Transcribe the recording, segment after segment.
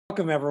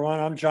Welcome, everyone.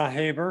 I'm John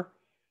Haber,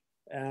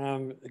 and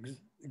I'm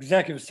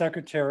Executive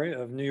Secretary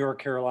of New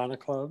York Carolina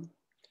Club.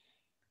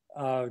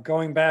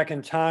 Going back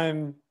in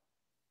time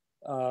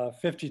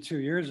 52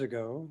 years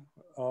ago,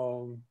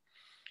 on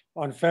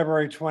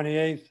February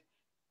 28th,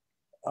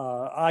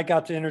 I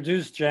got to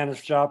introduce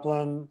Janis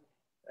Joplin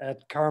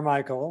at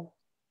Carmichael.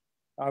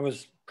 I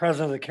was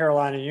president of the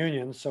Carolina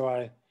Union, so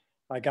I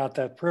got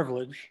that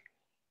privilege.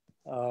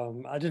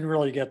 I didn't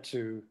really get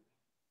to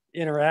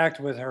interact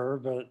with her,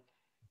 but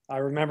I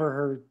remember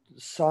her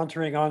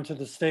sauntering onto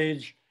the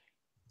stage,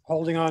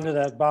 holding onto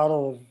that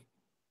bottle of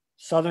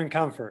Southern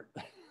Comfort.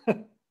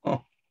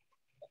 Oh.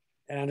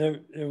 And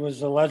it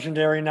was a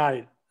legendary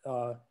night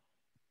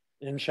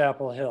in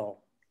Chapel Hill.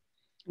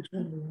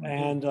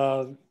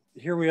 And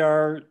here we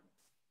are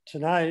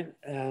tonight,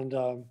 and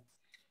I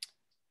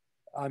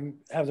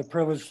have the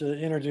privilege to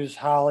introduce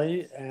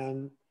Holly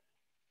and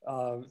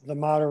the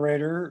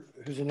moderator,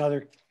 who's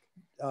another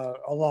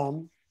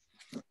alum.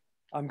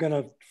 I'm going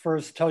to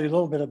first tell you a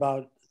little bit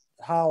about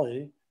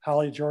Holly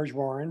George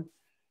Warren,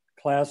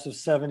 class of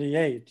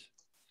 78.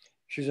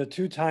 She's a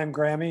two-time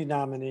Grammy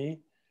nominee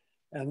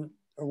and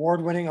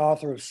award-winning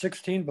author of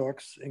 16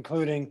 books,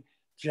 including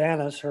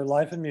Janis, Her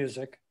Life and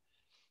Music,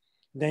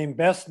 named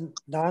Best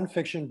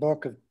Nonfiction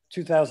Book of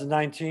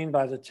 2019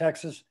 by the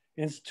Texas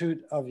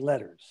Institute of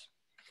Letters.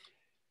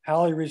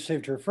 Holly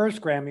received her first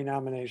Grammy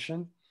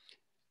nomination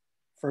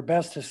for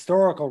Best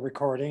Historical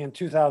Recording in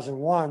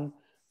 2001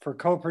 for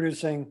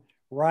co-producing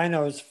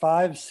Rhino's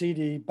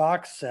 5-CD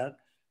box set,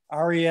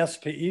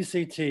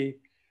 RESPECT,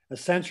 A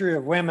Century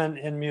of Women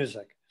in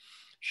Music.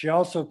 She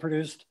also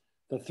produced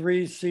the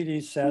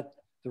 3-CD set,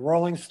 the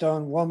Rolling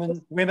Stone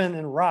Women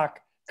in Rock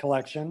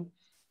collection,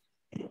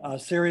 a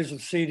series of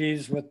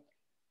CDs with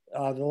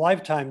the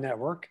Lifetime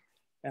Network,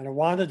 and a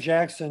Wanda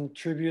Jackson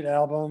tribute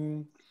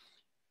album,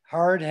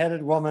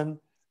 Hard-Headed Woman,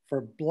 for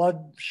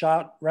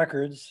Bloodshot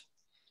Records.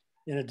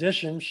 In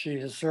addition, she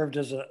has served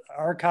as an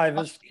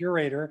archivist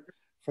curator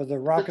for the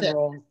Rock and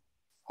Roll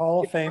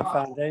Hall of Fame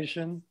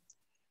Foundation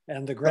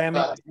and the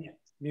Grammy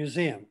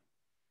Museum.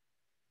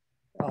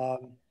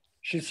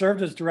 She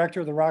served as director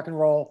of the Rock and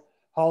Roll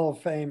Hall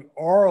of Fame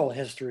Oral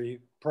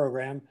History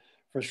Program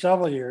for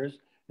several years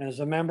and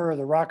is a member of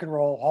the Rock and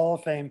Roll Hall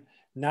of Fame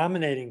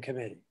Nominating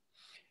Committee.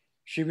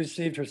 She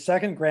received her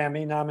second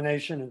Grammy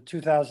nomination in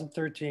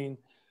 2013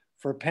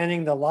 for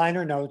penning the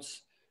liner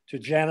notes to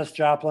Janis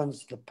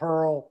Joplin's The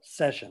Pearl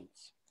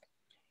Sessions.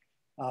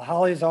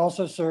 Holly's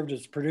also served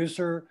as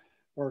producer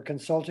or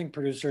consulting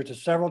producer to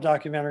several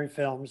documentary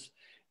films,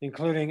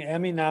 including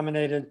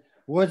Emmy-nominated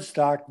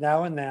Woodstock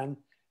Now and Then,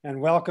 and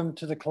Welcome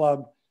to the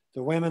Club,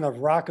 The Women of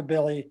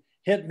Rockabilly,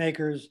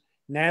 Hitmakers,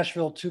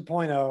 Nashville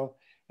 2.0,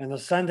 and the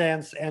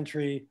Sundance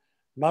entry,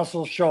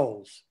 Muscle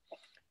Shoals.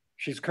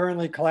 She's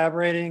currently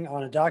collaborating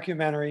on a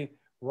documentary,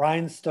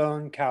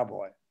 Rhinestone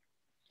Cowboy.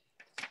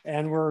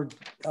 And we're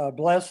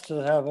blessed to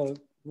have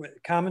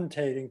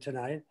commentating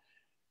tonight,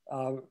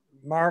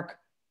 Mark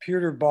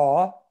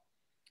Puterbaugh,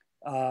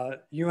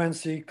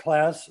 UNC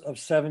class of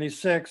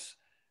 76,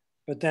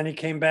 but then he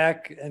came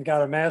back and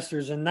got a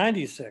master's in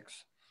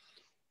 96.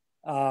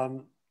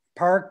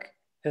 Parke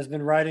has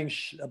been writing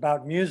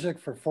about music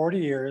for 40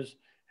 years,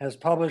 has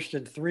published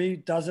in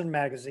 36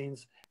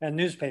 magazines and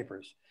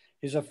newspapers.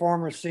 He's a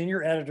former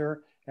senior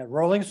editor at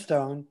Rolling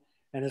Stone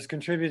and has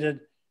contributed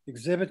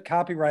exhibit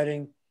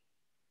copywriting,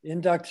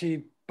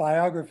 inductee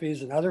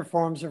biographies, and other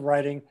forms of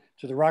writing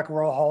to the Rock and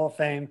Roll Hall of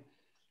Fame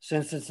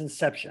since its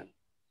inception.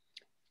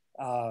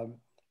 And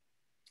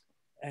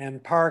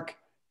Parke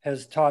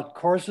has taught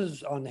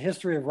courses on the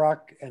history of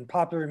rock and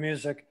popular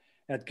music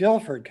at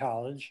Guilford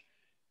College.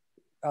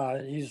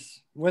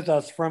 He's with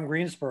us from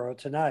Greensboro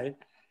tonight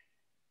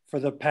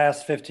for the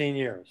past 15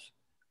 years.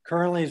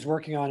 Currently, he's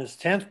working on his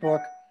 10th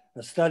book,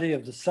 a study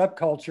of the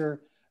subculture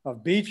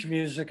of beach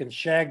music and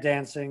shag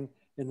dancing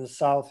in the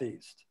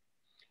Southeast.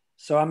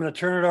 So I'm going to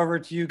turn it over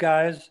to you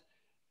guys,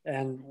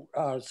 and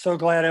so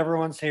glad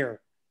everyone's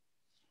here.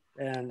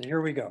 And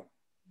here we go.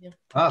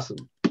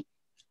 Awesome.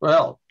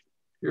 Well,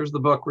 here's the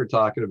book we're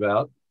talking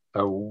about.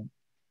 A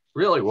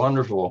really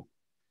wonderful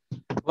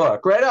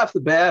book. Right off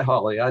the bat,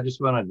 Holly, I just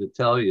wanted to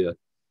tell you,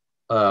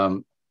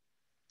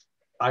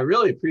 I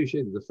really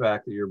appreciated the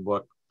fact that your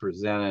book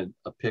presented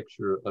a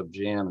picture of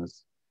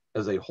Janis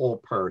as a whole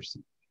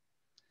person.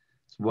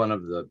 It's one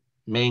of the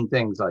main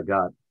things I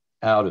got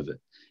out of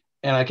it.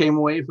 And I came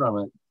away from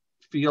it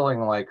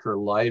feeling like her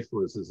life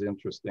was as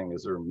interesting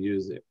as her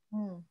music.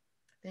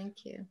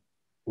 Thank you.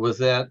 Was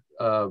that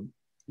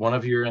one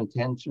of your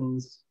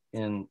intentions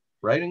in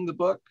writing the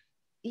book?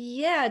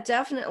 Yeah,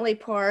 definitely,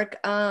 Parke.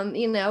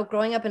 You know,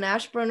 growing up in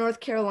Asheboro, North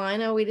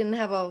Carolina, we didn't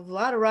have a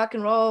lot of rock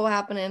and roll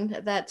happening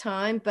at that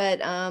time,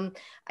 but I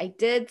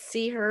did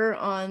see her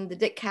on the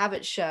Dick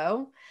Cavett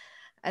show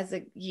as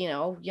a,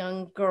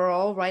 young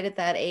girl right at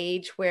that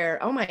age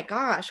where, oh my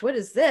gosh, what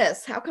is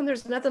this? How come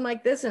there's nothing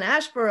like this in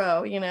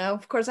Asheboro?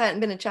 Of course I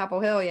hadn't been in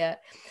Chapel Hill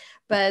yet,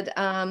 but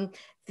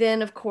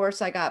Then, of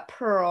course, I got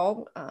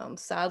Pearl,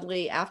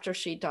 sadly, after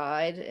she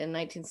died in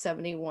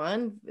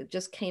 1971. It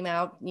just came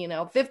out,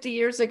 50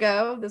 years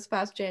ago, this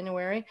past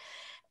January.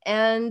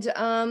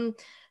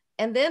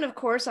 And then, of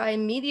course, I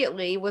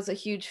immediately was a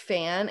huge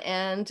fan,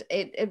 and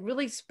it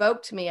really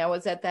spoke to me. I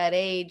was at that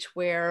age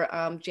where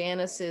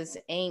Janis's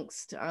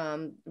angst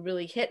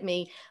really hit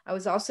me. I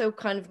was also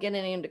kind of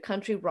getting into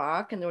country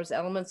rock, and there was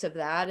elements of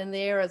that in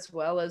there, as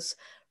well as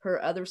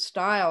her other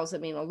styles. I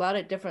mean, a lot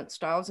of different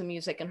styles of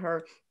music, and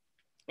her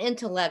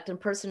intellect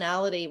and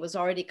personality was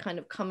already kind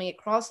of coming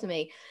across to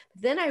me.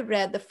 Then I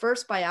read the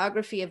first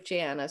biography of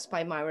Janis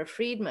by Myra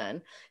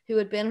Friedman, who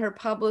had been her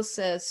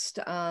publicist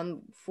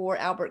for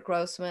Albert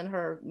Grossman,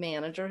 her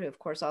manager, who of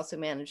course also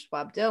managed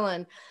Bob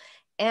Dylan.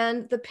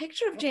 And the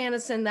picture of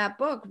Janis in that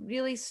book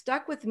really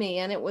stuck with me,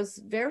 and it was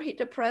very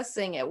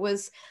depressing. It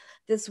was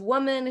this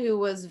woman who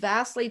was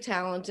vastly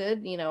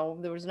talented,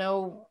 there was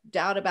no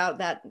doubt about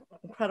that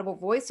incredible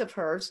voice of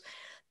hers,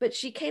 but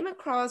she came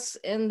across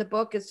in the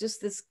book as just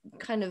this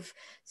kind of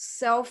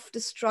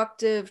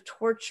self-destructive,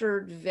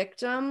 tortured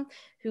victim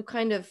who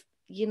kind of,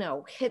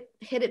 hit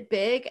it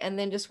big and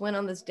then just went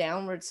on this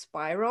downward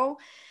spiral.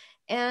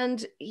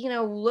 And,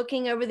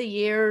 looking over the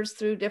years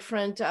through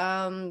different,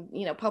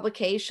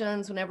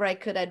 publications, whenever I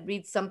could, I'd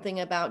read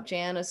something about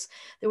Janis.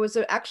 There was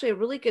actually a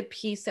really good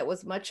piece that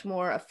was much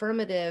more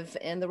affirmative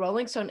in the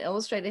Rolling Stone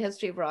Illustrated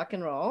History of Rock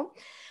and Roll,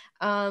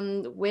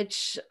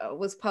 which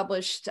was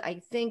published, I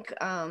think,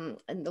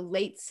 in the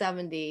late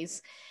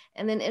 70s.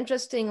 And then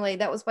interestingly,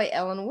 that was by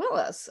Ellen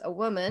Willis, a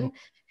woman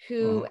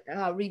who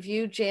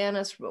reviewed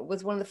Janis,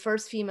 was one of the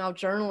first female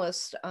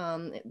journalists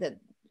that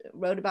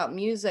wrote about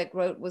music,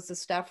 was the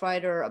staff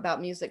writer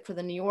about music for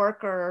the New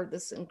Yorker,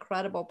 this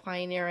incredible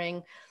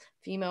pioneering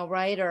female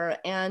writer.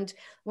 And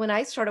when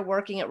I started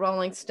working at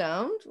Rolling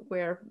Stone,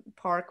 where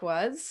Parke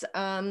was,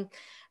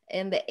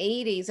 in the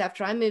 80s,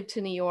 after I moved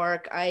to New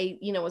York, I,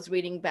 was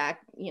reading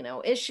back,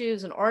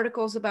 issues and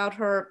articles about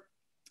her.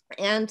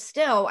 And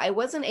still, I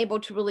wasn't able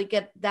to really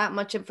get that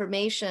much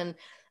information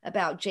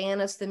about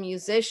Janis, the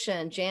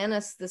musician,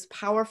 Janis, this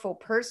powerful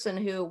person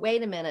who,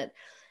 wait a minute,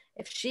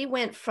 if she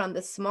went from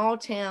the small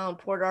town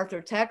Port Arthur,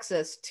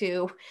 Texas,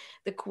 to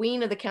the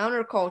queen of the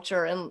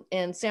counterculture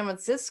in San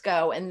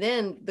Francisco, and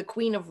then the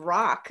queen of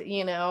rock,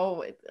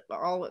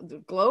 all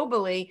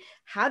globally,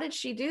 how did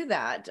she do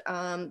that?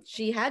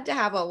 She had to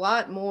have a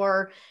lot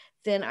more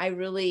than I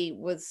really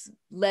was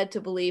led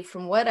to believe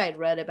from what I'd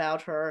read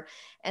about her.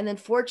 And then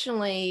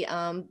fortunately,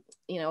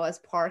 as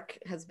Parke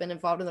has been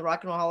involved in the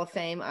Rock and Roll Hall of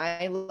Fame,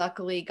 I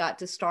luckily got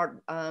to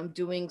start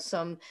doing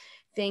some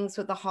things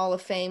with the Hall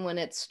of Fame when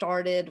it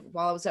started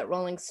while I was at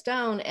Rolling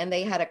Stone. And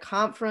they had a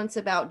conference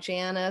about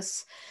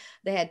Janis.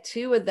 They had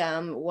two of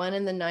them, one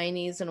in the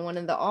 90s and one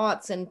in the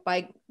aughts. And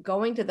by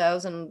going to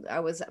those, and I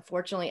was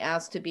fortunately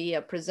asked to be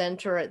a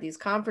presenter at these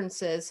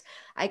conferences,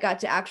 I got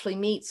to actually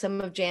meet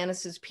some of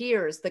Janis's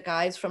peers, the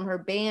guys from her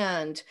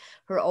band,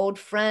 her old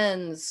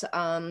friends,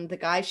 the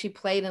guy she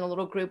played in a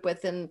little group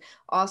with in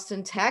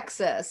Austin,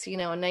 Texas, in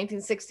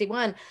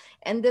 1961.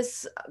 And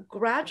this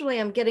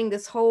gradually, I'm getting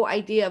this whole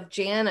idea of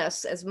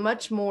Janis as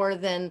much more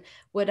than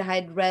what I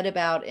had read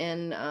about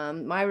in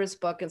Myra's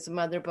book and some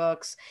other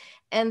books.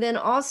 And then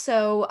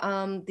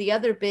also the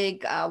other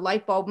big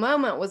light bulb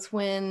moment was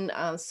when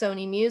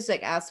Sony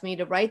Music asked me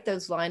to write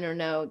those liner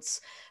notes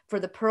for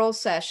the Pearl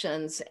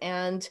sessions.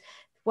 And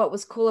what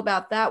was cool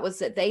about that was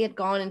that they had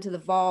gone into the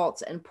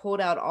vaults and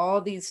pulled out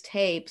all these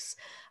tapes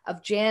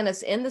of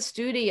Janis in the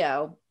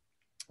studio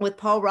with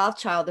Paul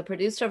Rothchild, the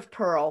producer of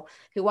Pearl,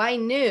 who I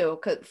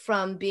knew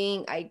from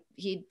being,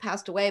 he'd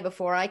passed away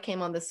before I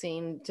came on the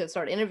scene to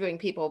start interviewing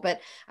people, but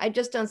I'd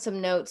just done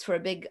some notes for a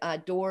big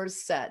Doors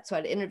set. So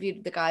I'd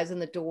interviewed the guys in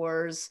the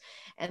Doors,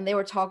 and they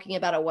were talking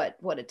about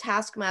what a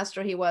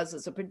taskmaster he was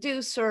as a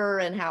producer,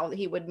 and how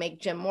he would make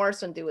Jim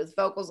Morrison do his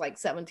vocals like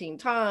 17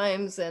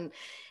 times and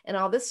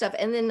all this stuff.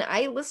 And then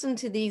I listened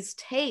to these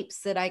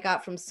tapes that I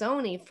got from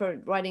Sony for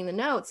writing the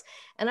notes,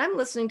 and I'm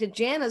listening to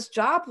Janis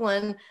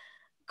Joplin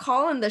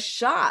calling the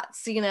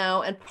shots,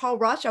 and Paul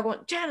Rothchild going,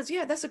 Janis,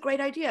 yeah, that's a great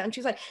idea. And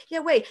she's like, yeah,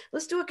 wait,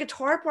 let's do a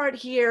guitar part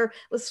here.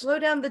 Let's slow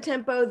down the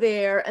tempo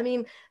there. I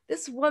mean,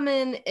 this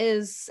woman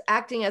is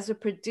acting as a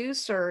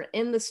producer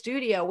in the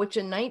studio, which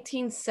in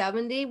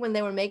 1970, when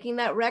they were making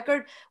that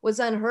record, was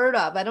unheard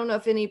of. I don't know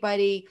if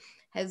anybody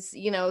has,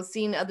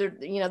 seen other,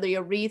 the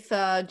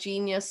Aretha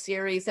Genius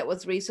series that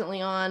was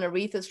recently on.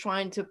 Aretha's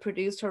trying to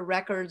produce her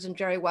records, and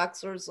Jerry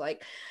Wexler's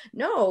like,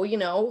 no,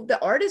 the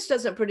artist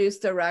doesn't produce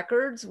their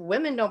records.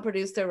 Women don't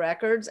produce their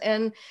records.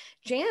 And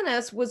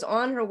Janis was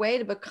on her way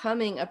to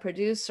becoming a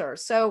producer.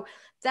 So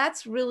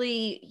that's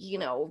really,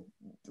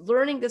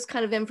 learning this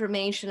kind of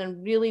information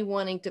and really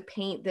wanting to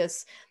paint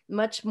this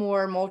much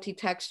more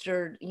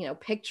multi-textured,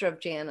 picture of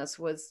Janis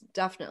was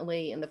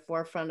definitely in the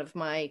forefront of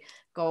my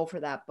goal for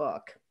that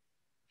book.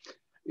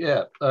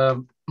 Yeah,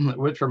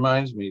 which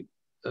reminds me,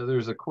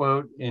 there's a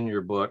quote in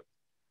your book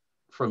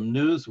from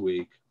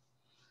Newsweek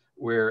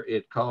where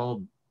it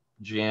called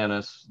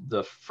Janis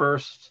the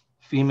first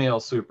female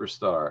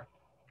superstar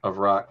of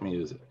rock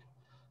music.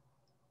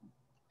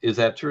 Is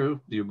that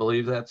true? Do you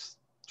believe that's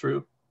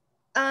true?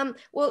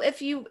 Well,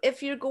 if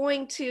you're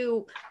going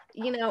to,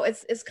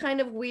 it's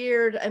kind of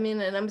weird. I mean,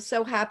 and I'm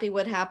so happy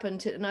what happened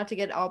to, not to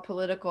get all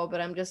political,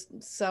 but I'm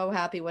just so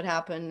happy what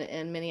happened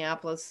in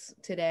Minneapolis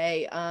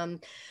today.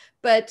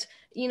 But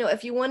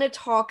if you want to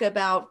talk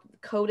about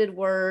coded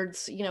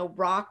words,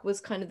 rock was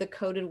kind of the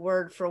coded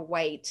word for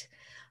white.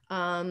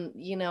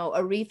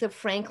 Aretha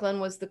Franklin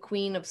was the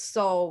queen of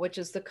soul, which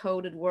is the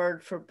coded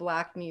word for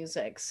black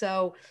music.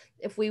 So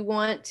if we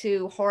want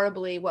to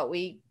horribly, what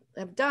we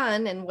have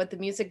done and what the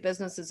music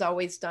business has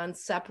always done,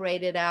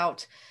 separated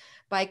out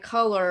by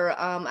color,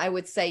 I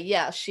would say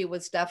yes, she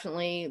was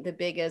definitely the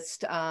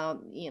biggest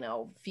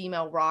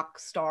female rock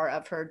star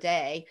of her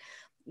day.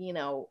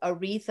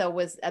 Aretha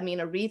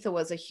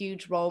was a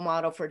huge role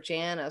model for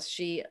Janis.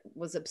 She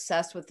was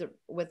obsessed with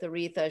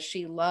Aretha.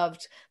 She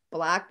loved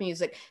black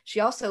music.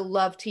 She also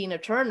loved Tina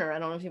Turner. I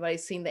don't know if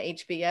anybody's seen the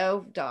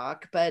HBO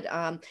doc, but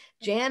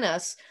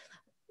Janis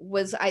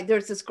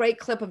there's this great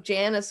clip of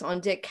Janis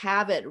on Dick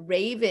Cavett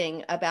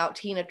raving about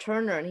Tina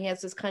Turner, and he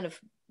has this kind of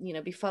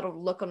befuddled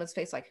look on his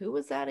face, like, who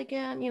was that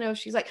again?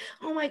 She's like,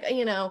 oh my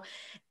God,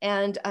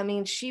 and I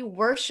mean, she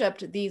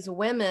worshiped these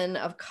women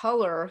of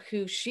color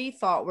who she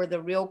thought were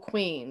the real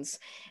queens.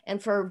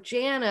 And for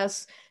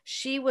Janis,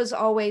 she was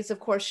always, of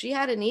course, she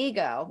had an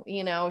ego,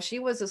 she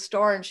was a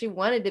star and she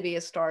wanted to be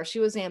a star. She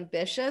was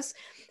ambitious,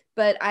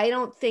 but I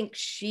don't think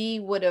she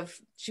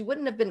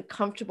wouldn't have been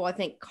comfortable, I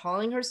think,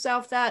 calling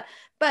herself that.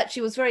 But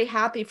she was very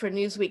happy for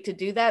Newsweek to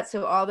do that.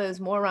 So all those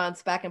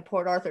morons back in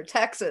Port Arthur,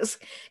 Texas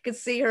could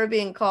see her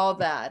being called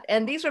that.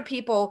 And these are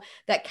people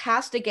that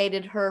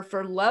castigated her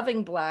for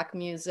loving black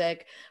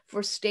music,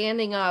 for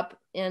standing up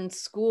in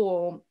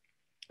school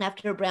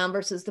after Brown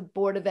versus the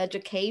Board of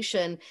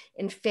Education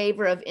in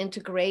favor of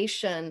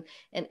integration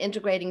and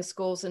integrating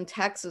schools in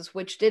Texas,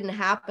 which didn't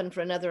happen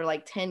for another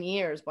like 10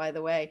 years, by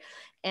the way.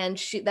 And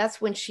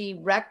that's when she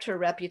wrecked her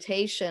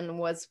reputation,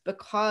 was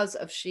because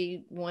of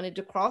she wanted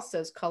to cross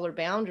those color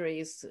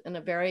boundaries in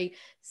a very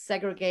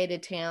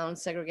segregated town,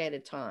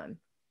 segregated time.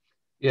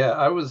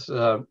 Yeah,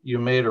 you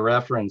made a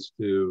reference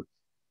to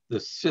the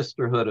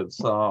sisterhood of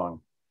song.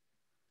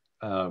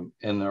 And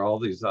there are all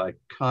these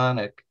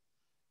iconic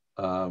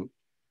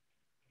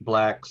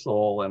Black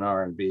soul and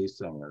R&B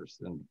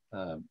singers,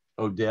 and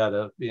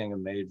Odetta being a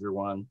major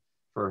one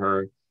for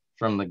her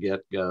from the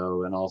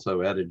get-go, and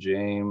also Etta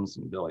James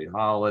and Billie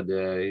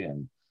Holiday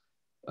and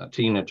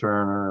Tina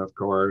Turner, of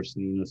course,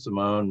 and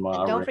Simone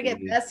Ma. And don't forget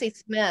Bessie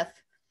Smith.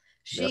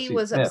 She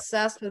was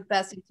obsessed with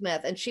Bessie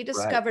Smith, and she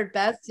discovered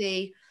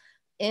Bessie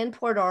in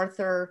Port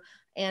Arthur,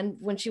 and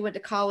when she went to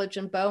college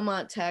in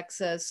Beaumont,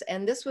 Texas.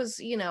 And this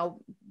was,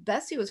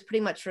 Bessie was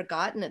pretty much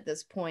forgotten at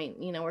this point.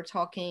 We're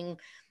talking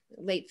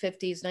late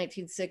 50s,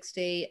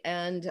 1960.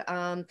 And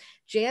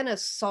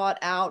Janis sought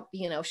out,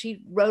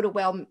 she wrote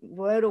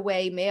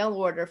away mail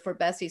order for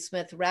Bessie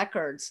Smith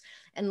records,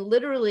 and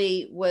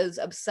literally was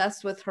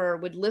obsessed with her,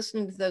 would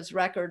listen to those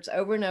records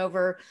over and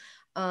over.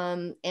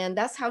 And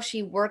that's how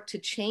she worked to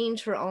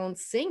change her own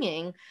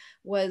singing,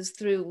 was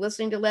through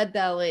listening to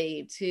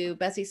Leadbelly, to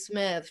Bessie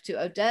Smith, to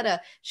Odetta.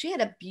 She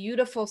had a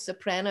beautiful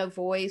soprano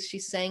voice. She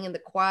sang in the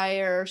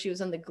choir. She was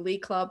in the glee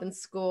club in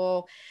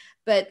school.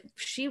 But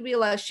she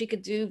realized she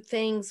could do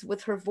things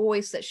with her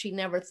voice that she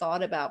never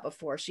thought about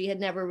before. She had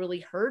never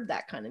really heard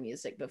that kind of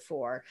music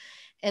before.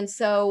 And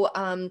so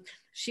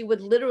she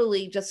would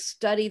literally just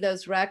study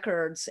those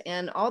records,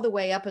 and all the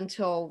way up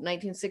until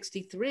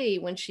 1963,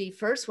 when she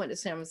first went to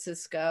San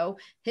Francisco,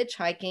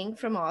 hitchhiking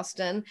from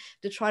Austin,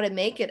 to try to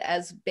make it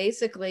as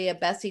basically a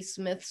Bessie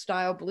Smith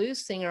style blues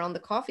singer on the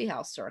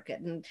coffeehouse circuit.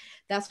 And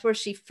that's where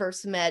she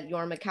first met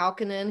Jorma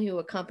Kaukonen, who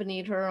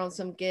accompanied her on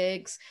some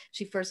gigs.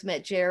 She first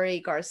met Jerry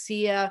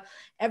Garcia.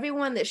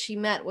 Everyone that she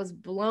met was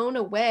blown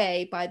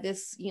away by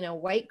this,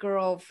 white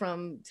girl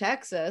from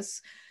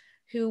Texas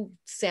who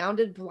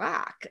sounded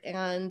black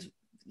and,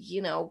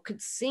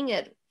 could sing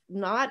it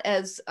not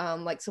as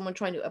like someone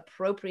trying to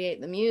appropriate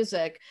the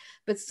music,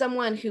 but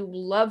someone who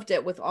loved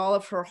it with all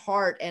of her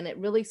heart, and it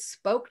really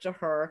spoke to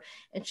her.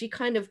 And she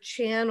kind of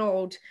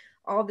channeled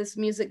all this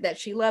music that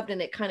she loved,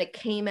 and it kind of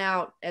came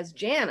out as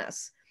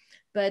Janis.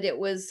 But it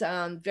was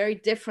very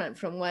different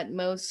from what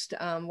most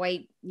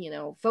white,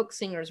 folk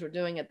singers were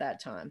doing at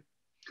that time.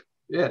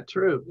 Yeah,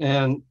 true.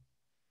 And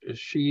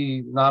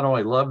she not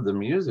only loved the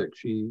music,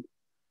 she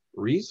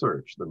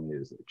researched the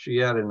music. She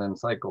had an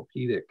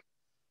encyclopedic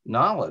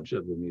knowledge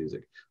of the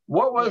music.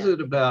 What was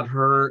it about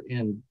her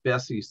and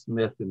Bessie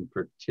Smith in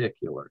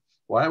particular?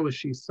 Why was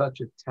she such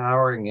a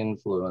towering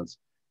influence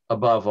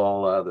above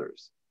all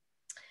others?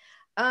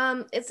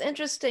 It's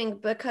interesting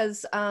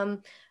because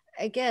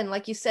again,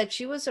 like you said,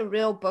 she was a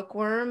real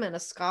bookworm and a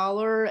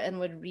scholar, and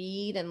would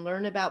read and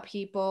learn about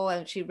people.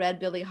 And she read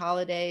Billie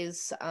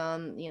Holiday's,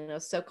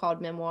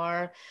 so-called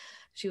memoir.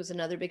 She was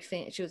another big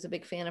fan. She was a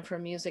big fan of her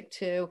music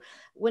too.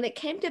 When it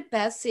came to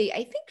Bessie, I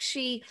think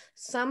she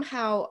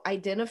somehow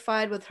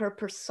identified with her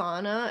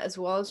persona as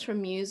well as her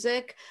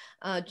music.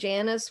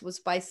 Janis was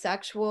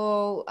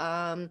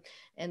bisexual,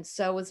 and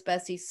so was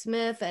Bessie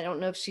Smith. I don't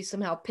know if she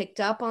somehow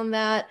picked up on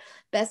that.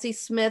 Bessie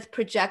Smith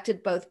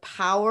projected both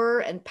power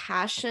and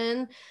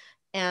passion,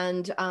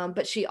 and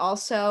but she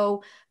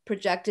also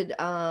projected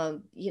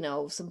some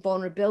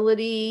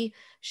vulnerability.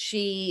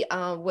 She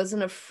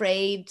wasn't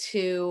afraid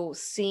to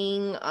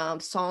sing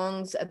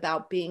songs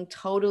about being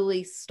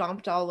totally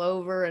stomped all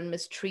over and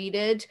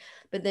mistreated,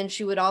 but then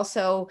she would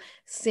also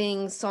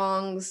sing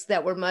songs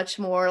that were much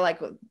more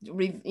like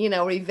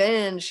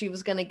revenge. She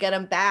was going to get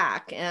them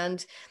back.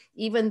 And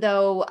even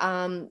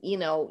though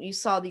you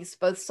saw these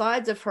both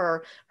sides of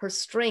her, her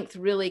strength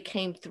really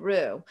came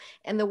through.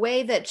 And the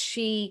way that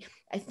she,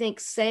 I think,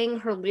 sang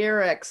her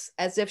lyrics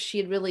as if she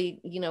had really,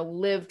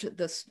 lived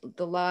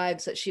the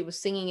lives that she was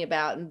singing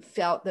about and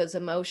felt those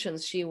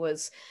emotions she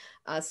was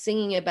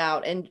singing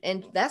about.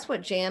 And that's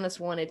what Janis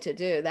wanted to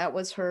do. That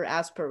was her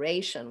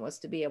aspiration, was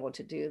to be able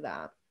to do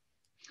that.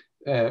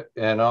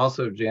 And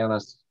also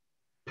Janis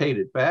paid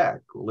it back,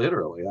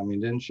 literally. I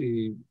mean, didn't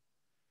she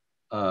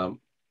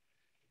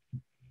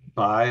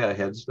buy a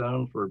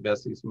headstone for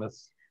Bessie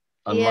Smith's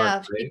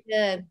unmarked grave? She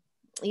did.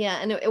 Yeah,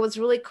 and it was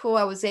really cool.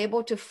 I was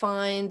able to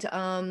find,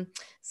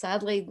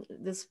 sadly,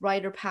 this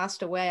writer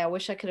passed away. I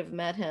wish I could have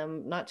met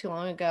him not too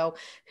long ago,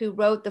 who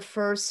wrote the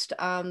first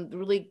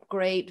really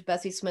great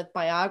Bessie Smith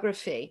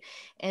biography.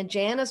 And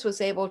Janis was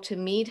able to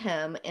meet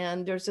him.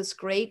 And there's this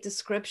great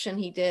description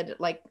he did,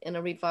 like in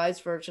a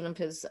revised version of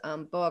his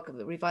book,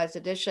 the revised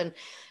edition,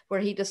 where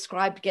he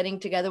described getting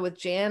together with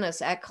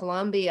Janis at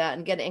Columbia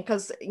and getting,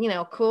 because,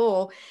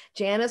 cool,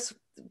 Janis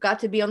got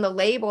to be on the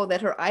label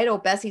that her idol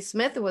Bessie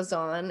Smith was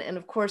on. And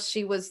of course,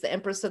 she was the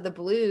Empress of the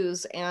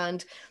Blues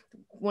and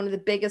one of the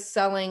biggest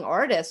selling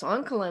artists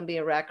on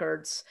Columbia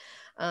Records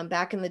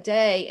back in the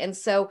day. And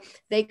so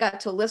they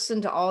got to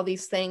listen to all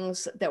these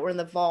things that were in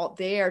the vault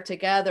there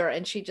together.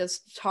 And she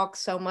just talked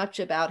so much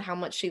about how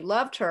much she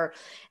loved her.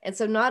 And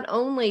so not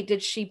only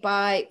did she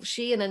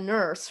and a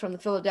nurse from the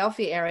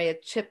Philadelphia area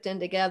chipped in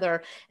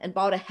together and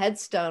bought a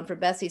headstone for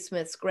Bessie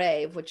Smith's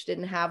grave, which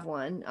didn't have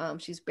one.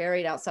 She's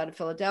buried outside of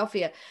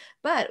Philadelphia.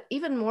 But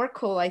even more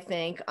cool, I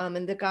think,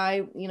 and the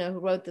guy, who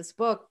wrote this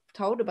book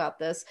told about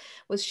this,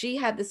 was she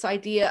had this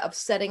idea of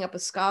setting up a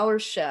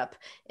scholarship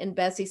in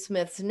Bessie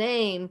Smith's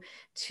name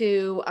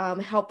to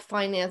help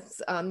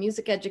finance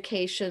music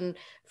education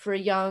for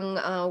young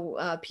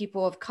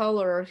people of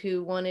color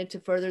who wanted to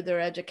further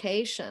their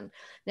education.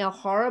 Now,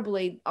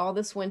 horribly, all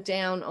this went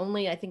down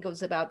only, I think it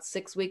was about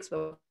 6 weeks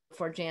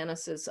before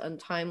Janis's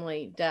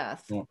untimely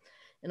death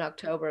in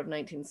October of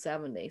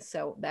 1970.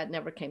 So that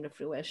never came to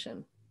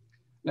fruition.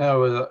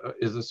 Now,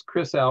 is this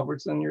Chris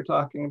Albertson you're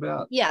talking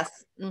about?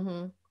 Yes.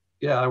 Mm-hmm.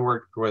 Yeah, I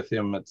worked with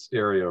him at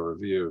Stereo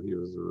Review. He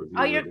was a reviewer.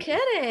 Oh, you're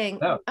kidding.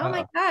 No, oh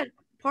my God.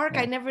 Parke,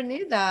 yeah. I never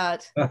knew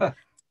that. Oh,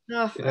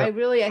 Yeah.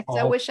 I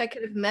so wish I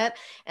could have met.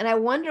 And I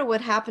wonder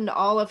what happened to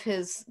all of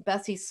his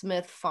Bessie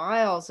Smith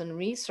files and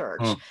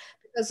research.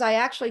 Because I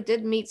actually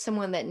did meet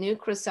someone that knew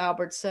Chris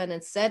Albertson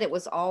and said it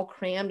was all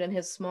crammed in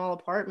his small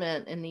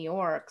apartment in New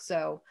York.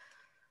 So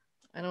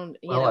I don't,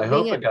 I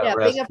hope it got being a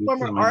rescued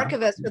former somehow.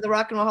 archivist for the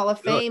Rock and Roll Hall of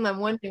Fame, I'm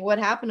wondering what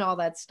happened to all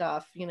that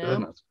stuff,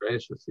 Goodness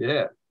gracious.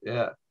 Yeah.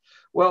 Yeah.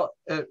 Well,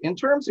 in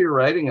terms of your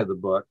writing of the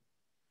book,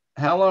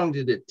 how long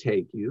did it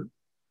take you?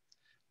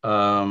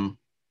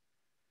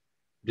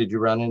 Did you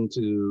run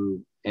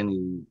into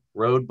any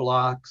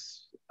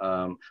roadblocks?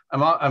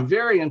 I'm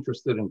very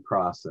interested in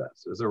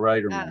process as a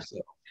writer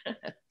myself,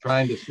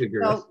 trying to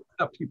figure out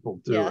how people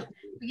do it.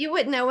 You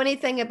wouldn't know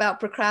anything about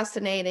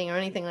procrastinating or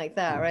anything like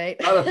that, right?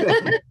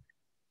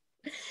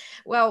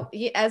 Well,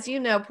 as you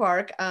know,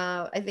 Parke,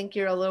 I think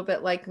you're a little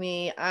bit like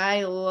me.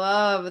 I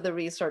love the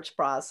research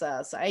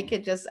process. I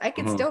could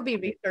still be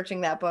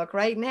researching that book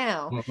right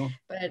now,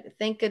 but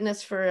thank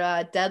goodness for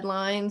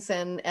deadlines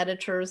and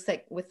editors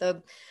that with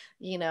a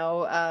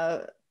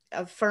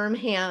firm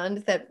hand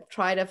that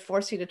try to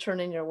force you to turn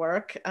in your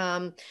work.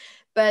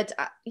 But,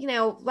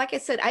 like I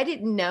said, I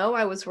didn't know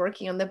I was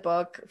working on the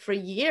book for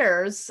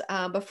years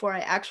before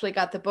I actually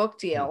got the book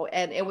deal.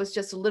 And it was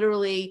just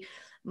literally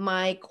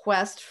my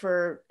quest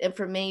for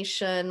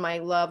information, my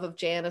love of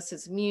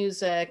Janis's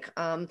music.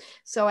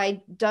 So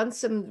I'd done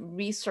some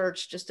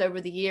research just over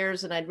the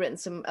years, and I'd written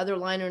some other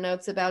liner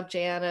notes about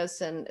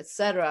Janis and et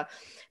cetera.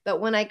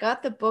 But when I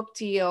got the book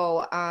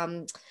deal,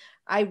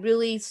 I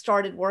really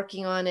started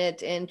working on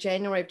it in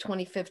January of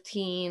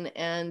 2015,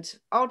 and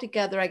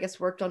altogether, I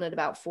guess, worked on it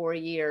about 4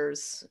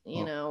 years.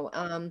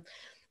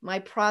 My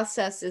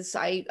process is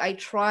I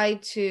try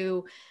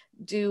to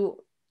do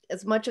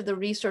as much of the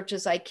research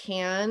as I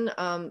can,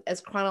 as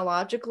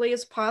chronologically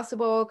as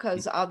possible,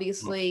 because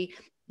obviously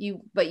you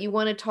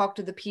want to talk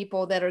to the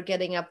people that are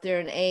getting up there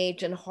in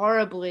age, and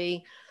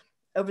horribly,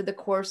 over the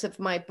course of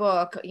my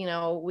book, you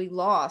know, we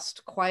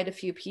lost quite a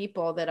few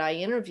people that I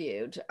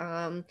interviewed.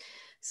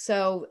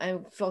 So I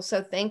feel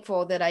so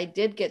thankful that I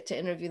did get to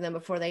interview them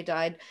before they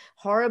died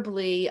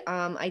horribly.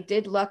 I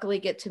did luckily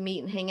get to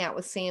meet and hang out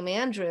with Sam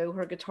Andrew,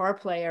 her guitar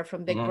player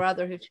from Big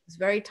Brother, who she was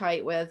very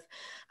tight with,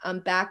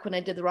 back when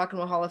I did the Rock and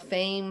Roll Hall of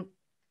Fame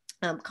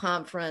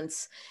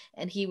conference,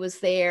 and he was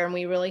there, and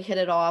we really hit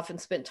it off and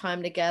spent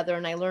time together,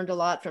 and I learned a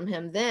lot from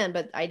him then,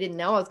 but I didn't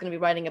know I was going to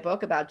be writing a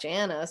book about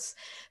Janis.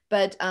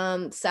 But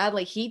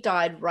sadly, he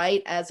died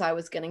right as I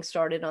was getting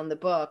started on the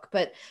book.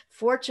 But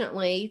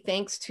fortunately,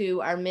 thanks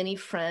to our many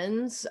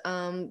friends,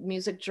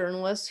 music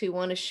journalists who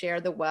want to share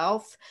the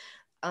wealth,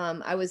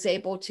 I was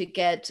able to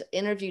get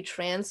interview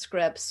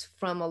transcripts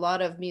from a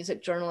lot of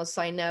music journalists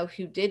I know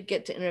who did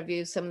get to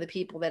interview some of the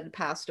people that had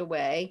passed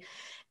away.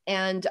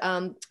 And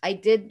I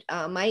did,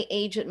 my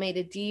agent made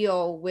a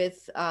deal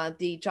with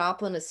the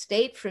Joplin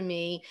estate for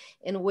me,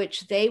 in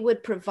which they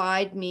would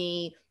provide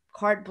me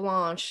carte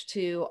blanche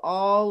to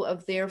all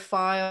of their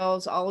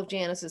files, all of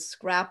Janis's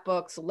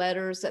scrapbooks,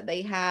 letters that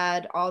they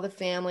had, all the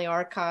family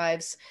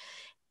archives.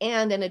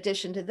 And in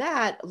addition to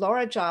that,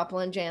 Laura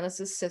Joplin,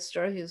 Janis's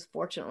sister, who's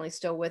fortunately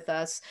still with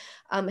us,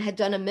 had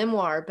done a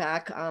memoir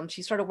back.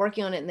 She started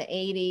working on it in the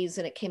 80s,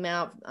 and it came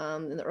out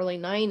in the early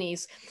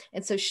 90s.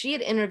 And so she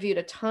had interviewed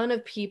a ton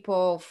of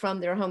people from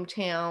their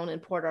hometown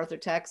in Port Arthur,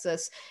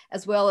 Texas,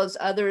 as well as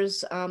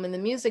others in the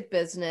music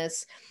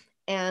business.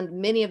 And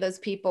many of those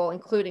people,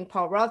 including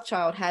Paul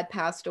Rothchild, had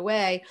passed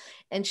away.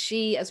 And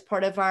she, as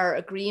part of our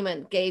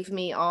agreement, gave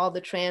me all the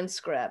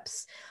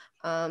transcripts.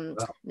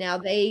 Now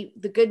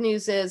the good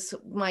news is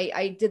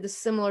I did the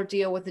similar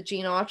deal with the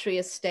Gene Autry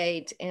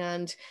estate,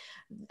 and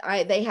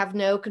they have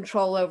no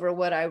control over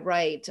what I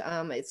write.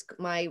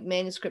 My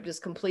manuscript is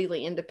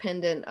completely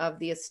independent of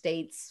the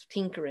estate's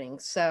tinkering.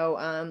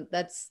 So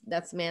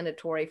that's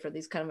mandatory for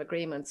these kind of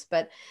agreements.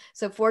 But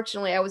so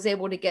fortunately I was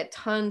able to get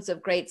tons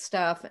of great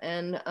stuff,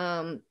 and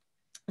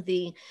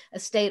the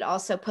estate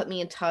also put me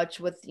in touch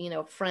with, you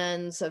know,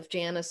 friends of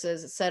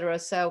Janis's, et cetera.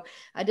 So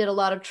I did a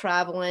lot of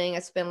traveling. I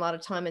spent a lot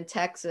of time in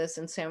Texas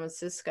and San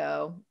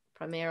Francisco,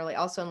 primarily,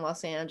 also in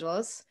Los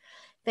Angeles.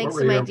 Thanks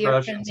to my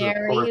dear friend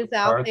Mary, who's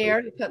out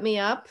there, who put me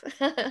up.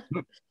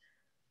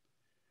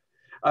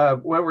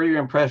 What were your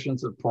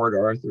impressions of Port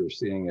Arthur,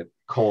 seeing it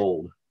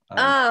cold?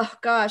 Oh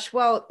gosh,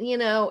 well, you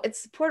know,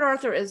 it's Port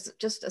Arthur is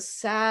just a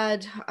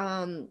sad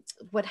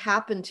what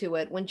happened to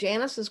it. When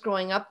Janis was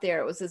growing up there,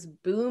 it was this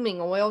booming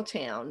oil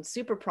town,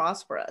 super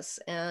prosperous.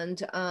 And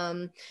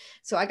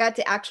so I got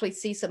to actually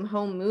see some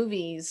home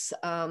movies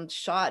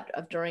shot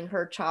of during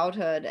her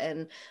childhood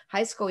and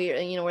high school year,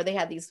 you know, where they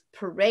had these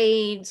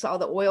parades, all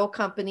the oil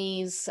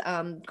companies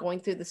going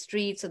through the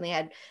streets, and they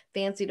had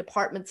fancy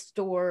department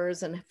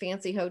stores and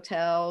fancy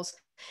hotels.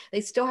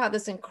 They still have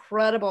this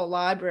incredible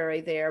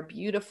library there,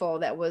 beautiful,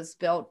 that was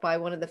built by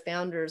one of the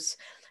founders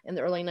in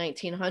the early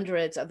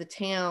 1900s of the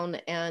town.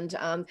 And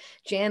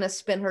Janis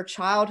spent her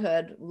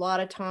childhood a lot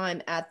of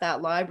time at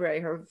that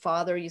library. Her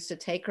father used to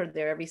take her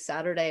there every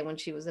Saturday when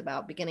she was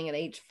about beginning at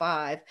age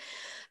 5.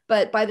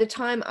 But by the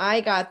time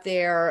I got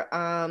there,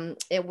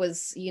 it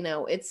was, you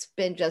know, it's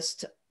been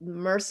just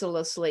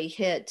mercilessly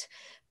hit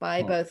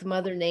by both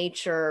Mother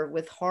Nature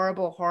with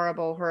horrible,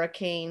 horrible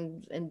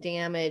hurricane and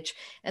damage,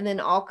 and then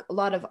a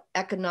lot of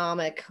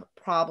economic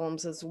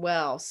problems as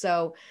well.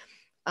 So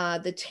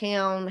the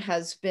town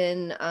has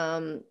been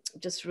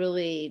just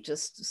really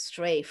just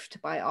strafed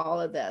by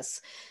all of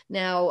this.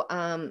 Now,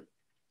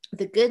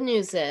 the good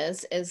news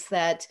is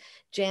that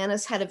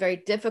Janis had a very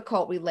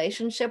difficult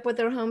relationship with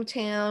her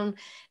hometown.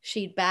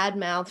 She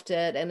badmouthed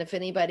it, and if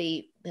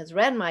anybody has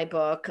read my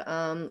book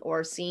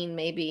or seen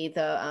maybe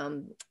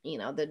the you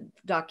know, the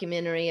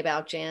documentary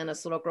about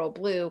Janis, Little Girl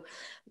Blue,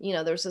 you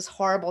know, there's this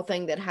horrible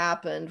thing that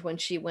happened when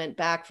she went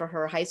back for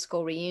her high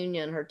school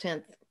reunion, her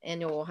 10th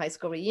annual high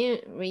school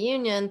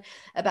reunion,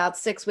 about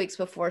 6 weeks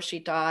before she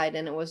died,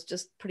 and it was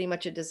just pretty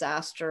much a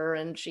disaster.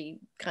 And she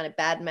kind of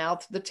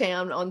badmouthed the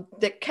town on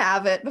Dick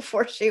Cavett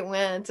before she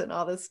went and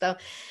all this stuff.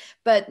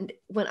 But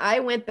when I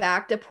went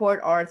back to Port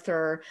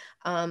Arthur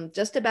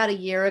just about a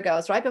year ago, it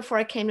was right before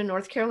I came to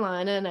North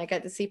Carolina, and I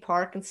got to see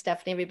Parke and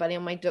Stephanie, everybody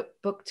on my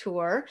book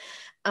tour.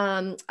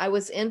 I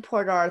was in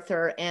Port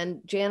Arthur,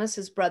 and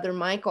Janis's brother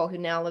Michael, who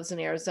now lives in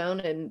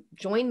Arizona, and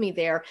joined me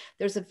there.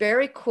 There's a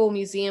very cool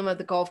museum of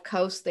the Gulf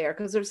Coast there,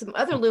 because there's some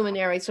other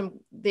luminaries from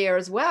there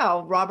as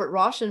well. Robert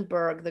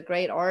Rauschenberg, the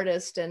great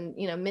artist, and,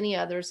 you know, many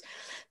others.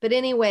 But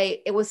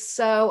anyway, it was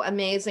so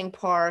amazing,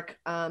 Parke.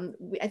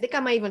 I think I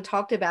might even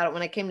talked about it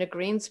when I came to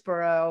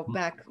Greensboro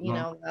back, you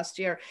know, last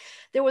year.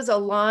 There was a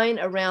line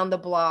around the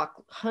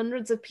block.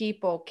 Hundreds of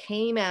people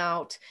came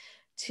out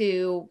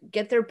to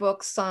get their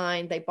book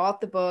signed. They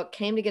bought the book,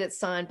 came to get it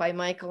signed by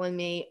Michael and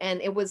me.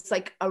 And it was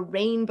like a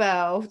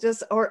rainbow,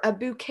 just, or a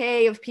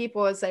bouquet of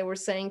people, as they were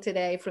saying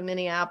today, from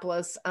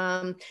Minneapolis.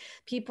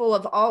 People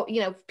of all,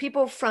 you know,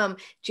 people from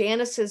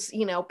Janis's,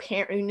 you know,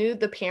 who knew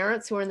the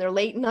parents who were in their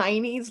late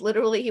 90s,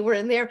 literally, who were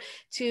in there,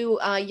 to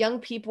young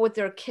people with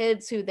their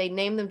kids who they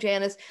named them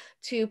Janis.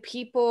 to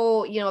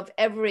people, you know, of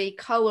every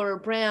color,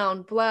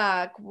 brown,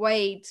 black,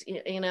 white,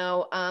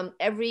 there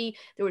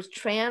was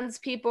trans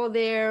people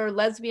there,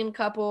 lesbian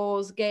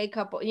couples, gay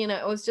couple, you know,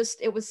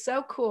 it was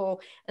so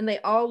cool. And they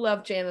all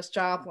loved Janis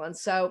Joplin.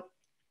 So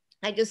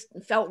I just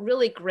felt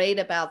really great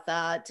about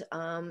that.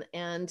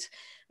 And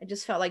I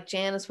just felt like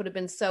Janis would have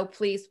been so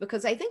pleased,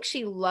 because I think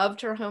she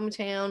loved her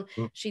hometown.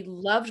 She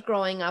loved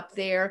growing up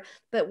there.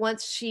 But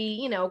once she,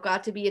 you know,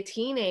 got to be a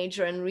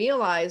teenager and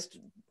realized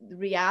the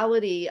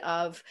reality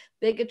of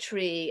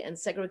bigotry and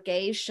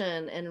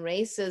segregation and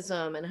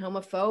racism and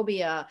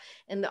homophobia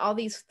and all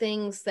these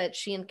things that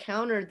she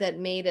encountered that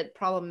made it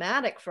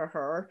problematic for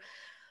her,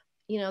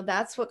 you know,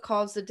 that's what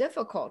caused the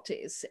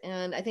difficulties.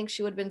 And I think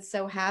she would have been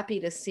so happy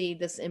to see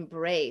this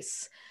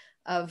embrace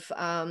of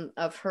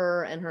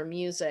her and her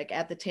music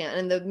at the town.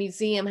 And the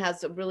museum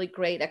has a really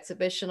great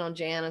exhibition on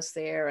Janis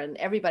there, and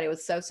everybody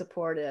was so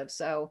supportive.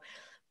 So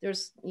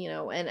there's, you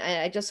know, and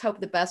I just hope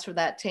the best for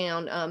that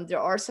town. There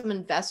are some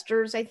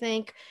investors, I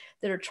think,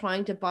 that are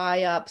trying to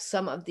buy up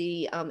some of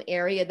the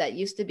area that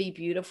used to be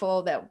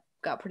beautiful that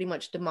got pretty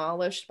much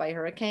demolished by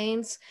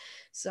hurricanes.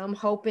 So I'm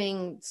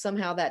hoping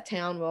somehow that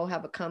town will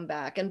have a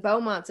comeback. And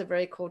Beaumont's a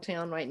very cool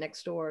town right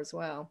next door as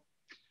well.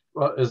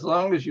 Well, as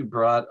long as you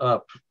brought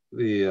up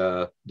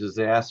the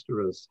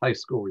disastrous high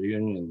school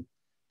reunion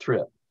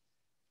trip,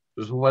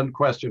 there's one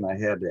question I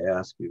had to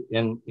ask you.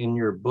 In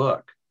your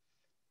book,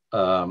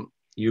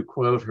 you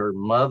quote her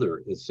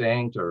mother as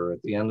saying to her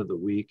at the end of the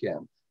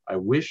weekend, "I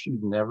wish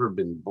you'd never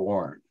been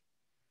born."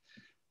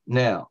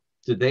 Now,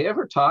 did they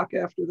ever talk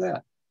after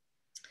that?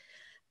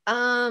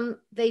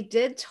 They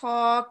did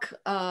talk.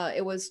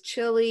 It was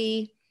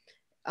chilly.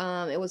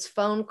 It was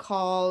phone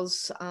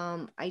calls.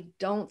 I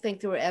don't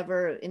think there were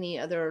ever any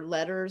other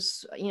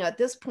letters. You know, at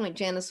this point,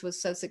 Janis was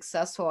so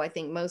successful. I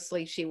think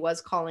mostly she was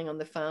calling on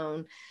the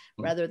phone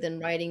rather than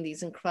writing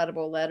these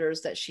incredible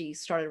letters that she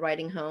started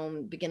writing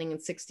home beginning in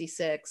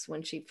 '66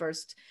 when she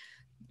first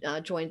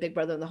joined Big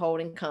Brother and the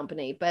Holding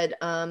Company. But,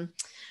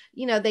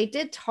 you know, they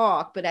did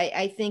talk, but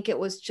I think it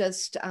was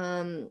just,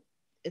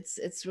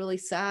 it's really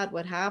sad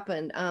what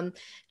happened.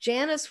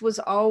 Janis was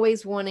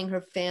always wanting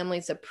her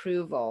family's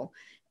approval,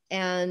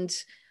 and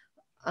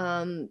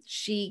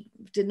she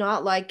did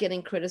not like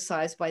getting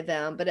criticized by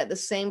them, but at the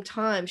same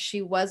time,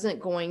 she wasn't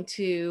going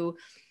to,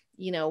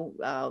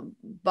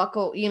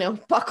 buckle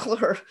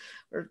or,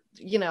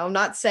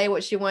 not say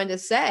what she wanted to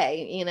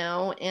say,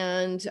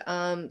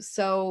 and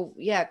so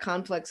yeah,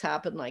 conflicts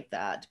happen like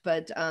that.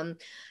 But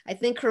I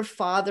think her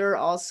father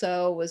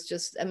also was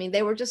just, I mean,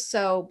 they were just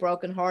so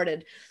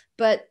brokenhearted.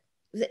 But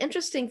the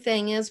interesting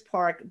thing is,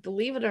 Parke,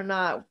 believe it or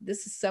not,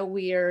 this is so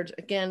weird.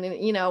 Again,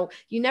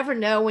 you never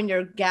know when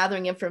you're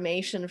gathering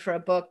information for a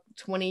book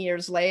 20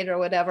 years later or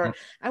whatever.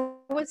 I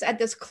was at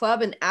this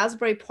club in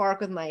Asbury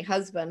Park with my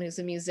husband, who's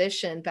a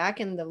musician, back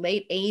in the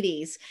late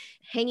 80s,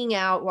 hanging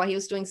out while he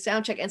was doing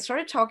sound check, and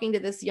started talking to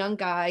this young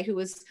guy who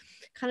was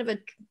kind of a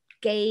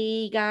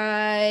gay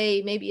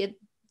guy, maybe a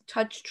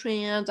touch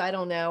trans. I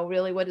don't know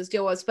really what his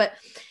deal was, but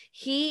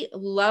he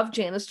loved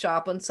Janis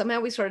Joplin.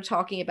 Somehow we started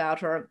talking about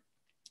her.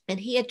 And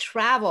he had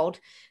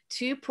traveled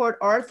to Port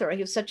Arthur.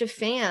 He was such a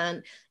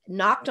fan,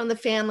 knocked on the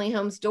family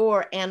home's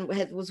door and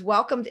was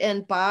welcomed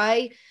in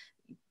by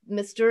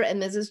Mr.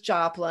 and Mrs.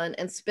 Joplin,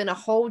 and spent a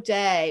whole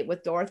day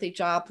with Dorothy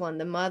Joplin,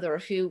 the mother,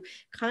 who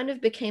kind of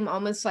became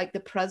almost like the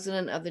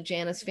president of the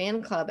Janis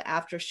fan club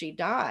after she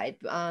died.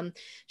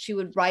 She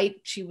would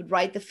write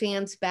the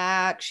fans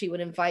back. She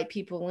would invite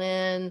people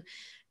in.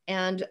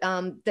 And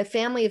the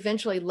family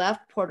eventually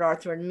left Port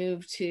Arthur and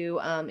moved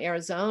to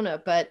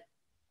Arizona,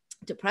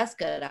 to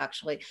Prescott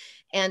actually.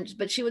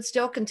 But she would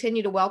still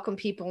continue to welcome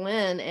people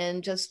in,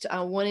 and just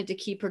wanted to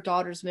keep her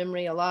daughter's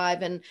memory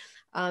alive. And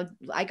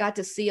I got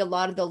to see a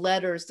lot of the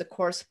letters, the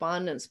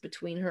correspondence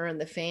between her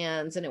and the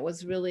fans, and it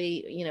was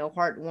really,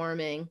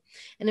 heartwarming.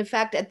 And in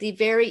fact, at the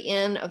very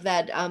end of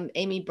that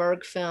Amy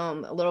Berg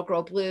film, A Little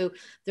Girl Blue,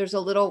 there's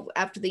a little,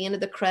 after the end of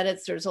the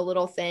credits, there's a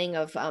little thing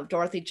of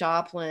Dorothy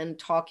Joplin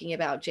talking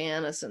about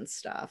Janis and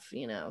stuff,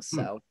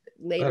 so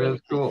later. That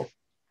is cool.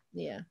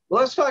 Yeah.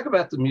 Well, let's talk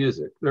about the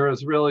music. There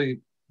was,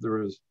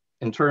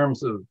 in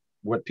terms of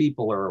what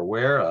people are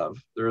aware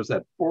of, there was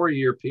that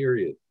 4-year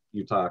period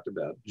you talked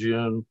about,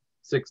 June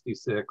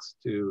 '66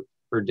 to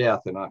her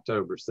death in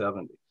October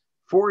 '70.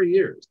 4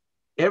 years.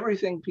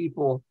 Everything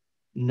people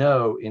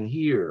know and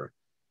hear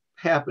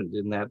happened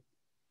in that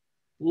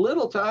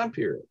little time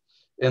period.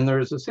 And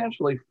there's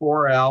essentially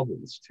 4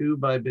 albums, 2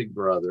 by Big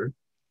Brother,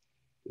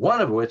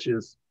 one of which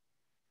is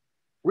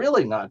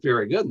really not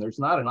very good. And there's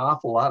not an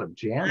awful lot of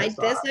Janis.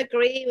 I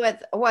disagree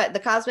with what,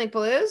 the Cosmic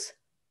Blues?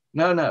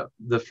 No,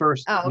 the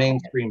first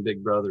mainstream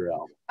Big Brother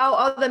album.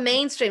 Oh, the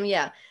mainstream,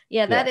 yeah.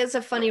 That is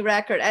a funny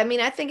record. I mean,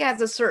 I think it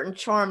has a certain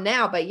charm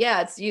now, but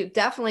yeah, it's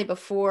definitely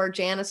before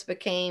Janis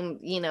became,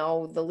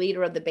 the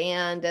leader of the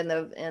band and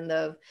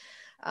the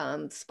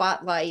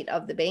spotlight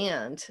of the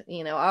band.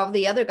 All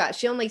the other guys,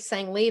 she only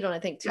sang lead on I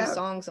think 2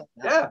 songs on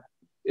that. Yeah,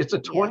 it's a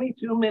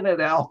 22-minute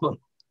album.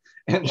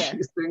 And she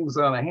sings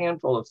on a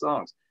handful of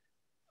songs.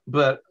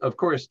 But of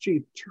course,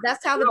 Chief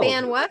That's how the Thrills,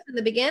 band was in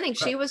the beginning.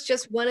 She right. was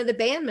just one of the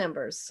band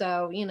members.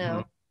 So, you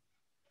know.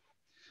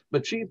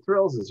 But Chief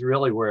Thrills is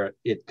really where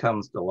it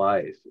comes to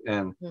life.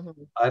 And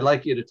Mm-hmm. I'd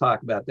like you to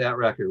talk about that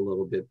record a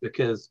little bit,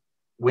 because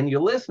when you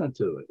listen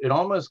to it, it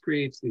almost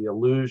creates the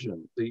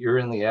illusion that you're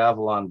in the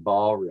Avalon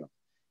Ballroom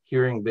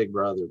hearing Big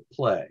Brother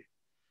play.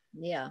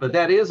 Yeah. But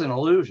that is an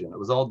illusion. It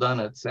was all done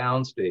at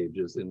sound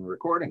stages in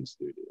recording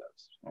studios.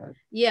 Right?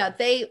 Yeah,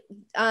 they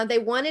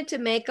wanted to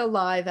make a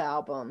live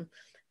album,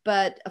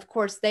 but of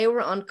course they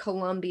were on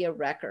Columbia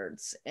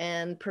Records,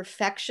 and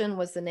perfection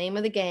was the name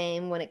of the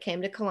game when it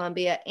came to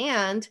Columbia.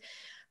 And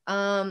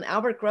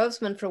Albert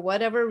Grossman, for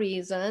whatever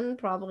reason,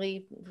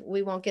 probably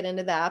we won't get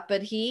into that,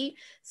 but he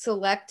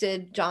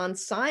selected John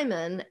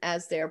Simon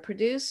as their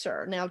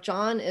producer. Now,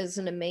 John is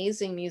an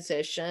amazing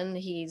musician.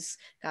 He's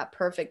got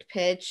perfect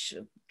pitch,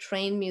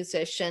 trained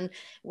musician,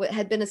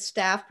 had been a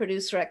staff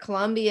producer at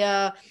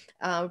Columbia,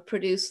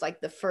 produced like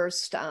the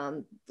first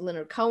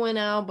Leonard Cohen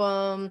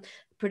album,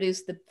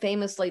 produced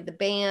famously the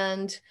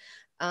band,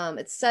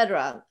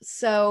 etc.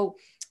 So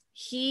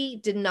he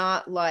did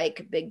not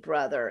like Big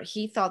Brother.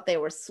 He thought they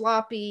were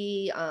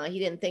sloppy. He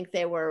didn't think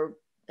they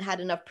had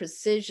enough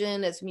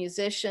precision as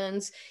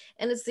musicians.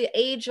 And it's the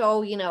age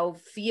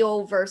old,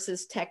 feel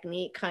versus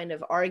technique kind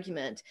of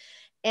argument.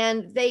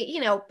 And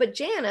they, but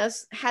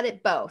Janis had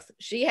it both.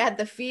 She had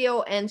the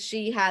feel and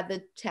she had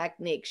the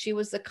technique. She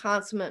was the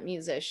consummate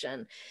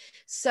musician.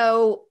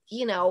 So,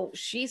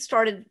 she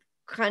started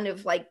kind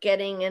of like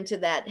getting into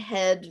that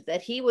head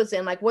that he was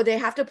in, like, well, they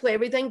have to play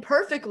everything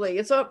perfectly.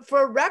 It's up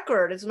for a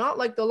record. It's not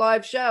like the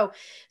live show.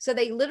 So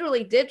they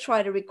literally did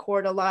try to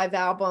record a live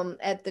album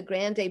at the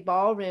Grande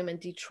Ballroom in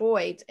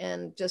Detroit,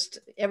 and just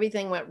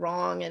everything went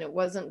wrong and it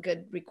wasn't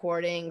good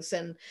recordings.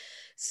 And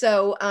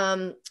so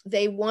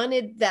they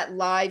wanted that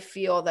live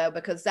feel though,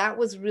 because that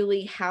was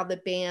really how the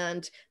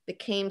band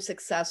became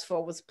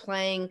successful, was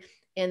playing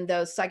in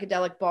those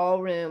psychedelic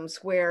ballrooms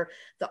where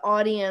the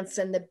audience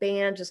and the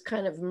band just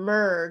kind of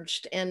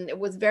merged. And it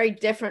was very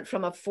different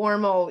from a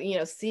formal,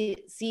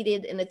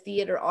 seated in a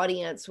theater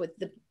audience with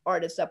the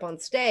artist up on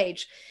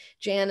stage.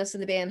 Janis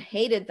and the band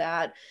hated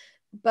that.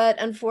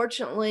 But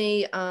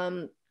unfortunately,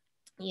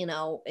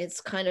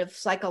 it's kind of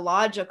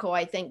psychological.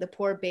 I think the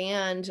poor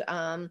band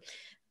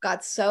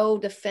got so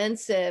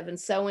defensive and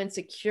so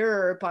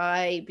insecure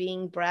by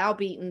being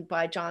browbeaten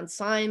by John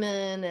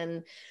Simon,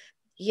 and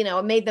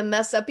it made them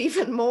mess up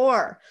even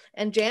more.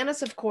 And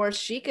Janis, of course,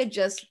 she could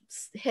just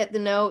hit the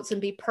notes and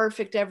be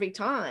perfect every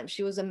time.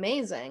 She was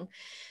amazing.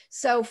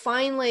 So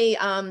finally,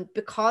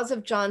 because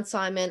of John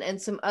Simon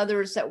and some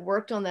others that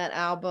worked on that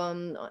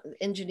album,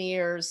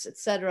 engineers,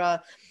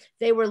 etc.,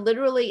 they were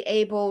literally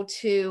able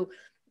to,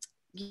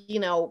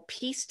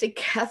 piece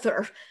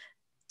together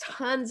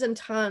tons and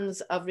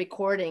tons of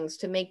recordings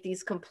to make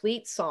these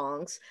complete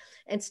songs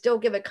and still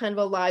give it kind of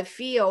a live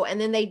feel. And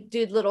then they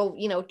did little,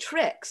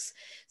 tricks.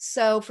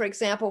 So for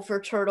example, for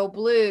Turtle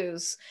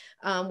Blues,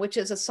 which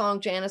is a song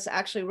Janis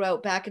actually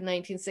wrote back in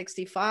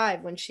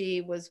 1965 when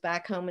she was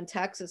back home in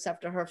Texas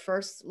after her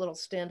first little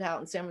stint out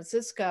in San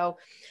Francisco.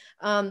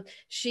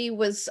 She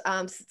was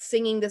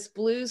singing this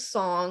blues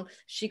song.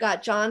 She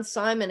got John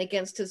Simon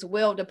against his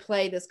will to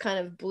play this kind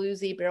of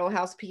bluesy barrel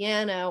house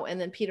piano. And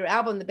then Peter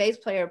Albin, the bass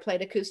player,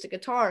 played acoustic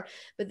guitar.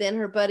 But then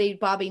her buddy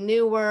Bobby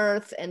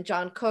Newworth and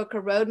John Cook,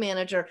 her road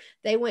manager,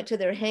 they went to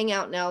their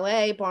hangout in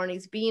LA,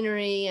 Barney's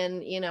Beanery,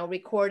 and,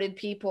 recorded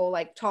people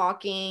like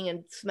talking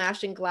and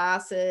smashing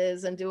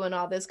glasses and doing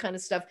all this kind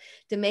of stuff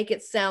to make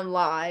it sound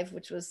live,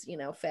 which was,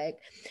 fake.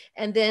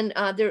 And then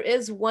there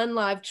is one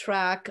live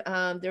track,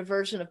 their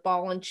version of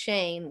Ball and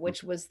Chain,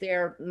 which was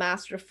their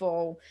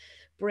masterful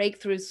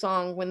breakthrough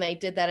song when they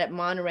did that at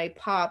Monterey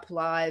Pop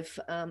Live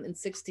in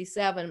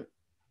 '67.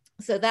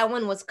 So that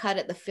one was cut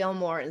at the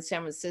Fillmore in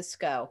San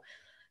Francisco.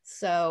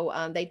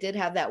 So they did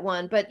have that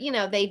one, but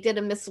they did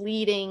a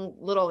misleading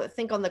little, I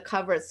think on the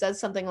cover it says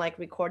something like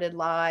recorded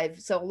live.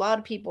 So a lot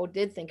of people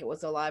did think it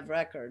was a live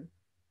record.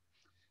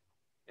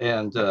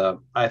 And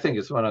I think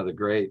it's one of the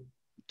great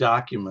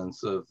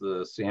documents of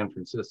the San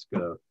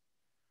Francisco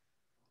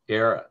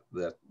era,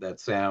 that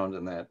sound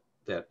and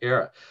that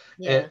era.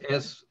 Yeah.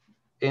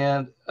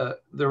 And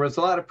there was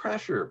a lot of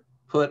pressure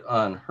put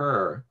on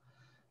her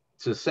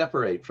to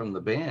separate from the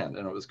band,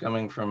 and it was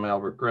coming from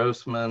Albert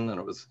Grossman, and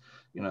it was,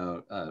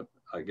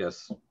 I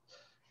guess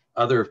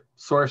other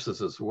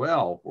sources as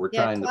well were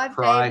trying to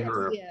pry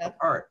her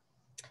apart.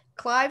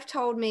 Clive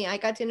told me, I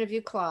got to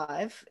interview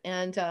Clive,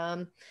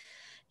 and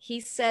he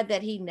said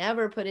that he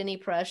never put any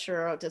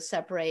pressure to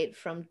separate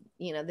from,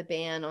 the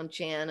band on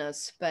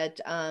Janis, but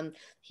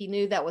he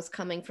knew that was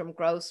coming from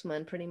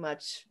Grossman pretty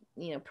much,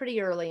 pretty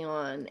early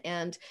on.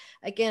 And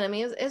again, I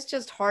mean, it's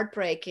just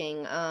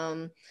heartbreaking.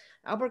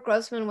 Albert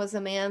Grossman was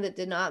a man that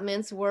did not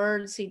mince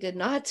words. He did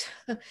not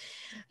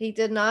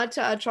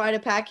try to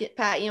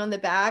pat you on the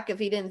back if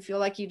he didn't feel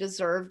like you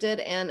deserved it.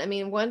 And I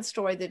mean, one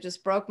story that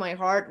just broke my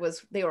heart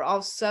was they were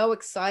all so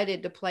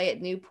excited to play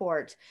at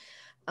Newport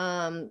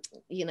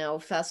you know,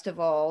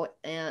 festival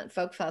and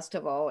folk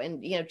festival.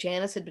 And, you know,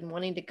 Janis had been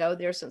wanting to go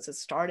there since it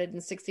started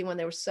in 61.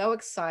 They were so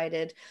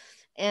excited.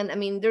 And I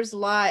mean, there's a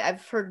lot,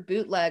 I've heard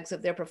bootlegs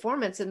of their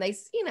performance, and they,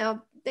 you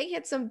know, they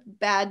hit some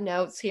bad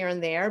notes here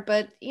and there,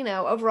 but, you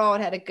know, overall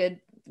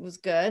it was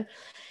good.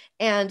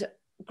 And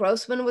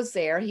Grossman was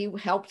there. He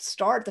helped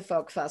start the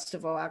folk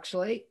festival,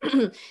 actually.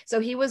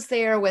 So he was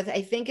there with,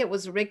 I think it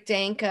was Rick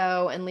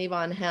Danko and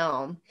Levon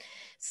Helm.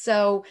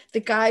 So the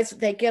guys,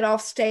 they get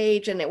off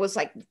stage and it was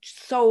like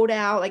sold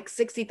out, like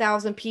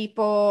 60,000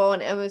 people.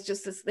 And it was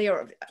just this,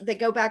 they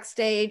go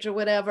backstage or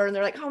whatever. And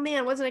they're like, oh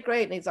man, wasn't it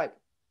great? And he's like,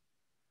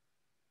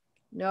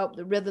 nope,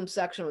 the rhythm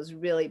section was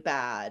really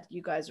bad.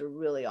 You guys are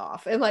really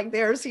off. And like,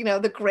 there's, you know,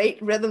 the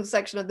great rhythm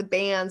section of the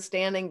band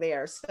standing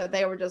there. So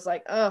they were just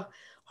like, oh,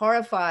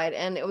 horrified.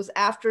 And it was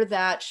after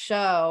that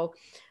show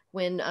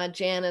when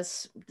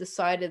Janis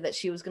decided that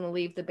she was going to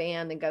leave the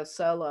band and go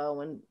solo,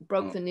 and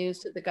broke the news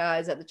to the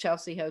guys at the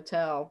Chelsea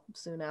Hotel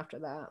soon after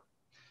that.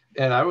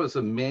 And I was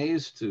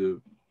amazed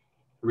to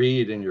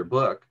read in your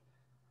book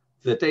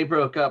that they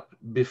broke up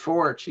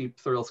before Cheap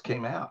Thrills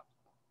came out.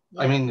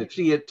 Yeah. I mean, that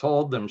she had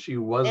told them she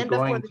was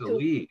going to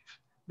leave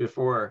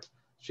before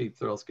Cheap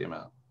Thrills came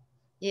out.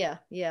 Yeah,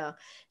 yeah.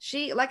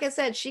 She, like I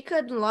said, she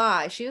couldn't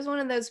lie. She was one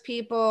of those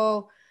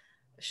people.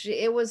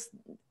 It was,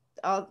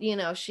 you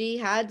know, she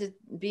had to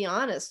be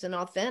honest and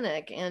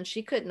authentic, and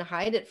she couldn't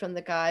hide it from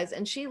the guys.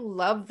 And she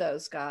loved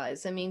those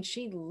guys. I mean,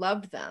 she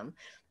loved them.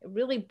 It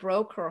really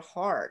broke her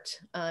heart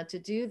to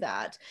do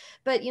that.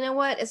 But you know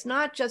what? It's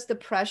not just the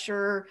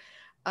pressure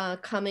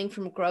coming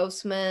from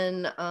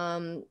Grossman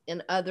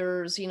and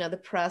others. You know, the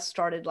press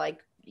started, like,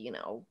 you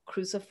know,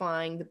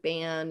 crucifying the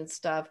band and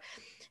stuff.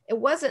 It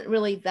wasn't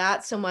really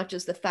that so much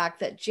as the fact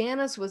that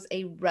Janis was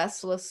a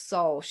restless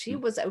soul. She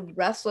was a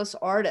restless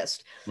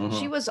artist. Mm-hmm.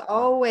 She was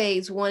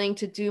always wanting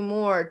to do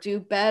more,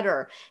 do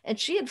better. And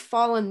she had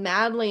fallen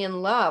madly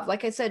in love.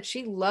 Like I said,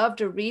 she loved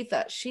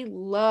Aretha. She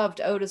loved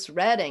Otis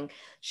Redding.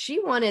 She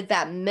wanted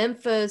that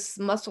Memphis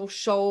Muscle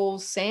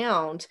Shoals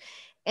sound.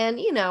 And,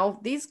 you know,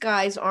 these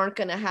guys aren't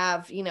going to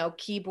have, you know,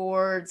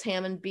 keyboards,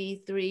 Hammond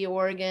B3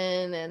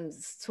 organ and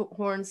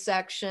horn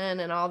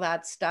section and all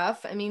that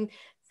stuff. I mean,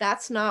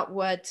 that's not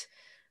what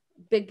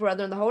Big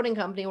Brother and the Holding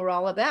Company were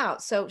all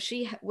about. So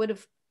she would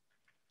have,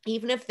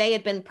 even if they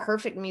had been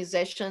perfect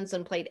musicians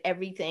and played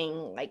everything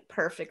like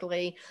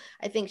perfectly,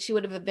 I think she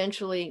would have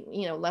eventually,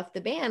 you know, left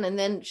the band. And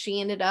then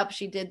she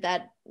did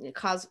that,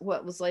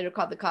 what was later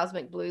called the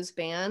Cosmic Blues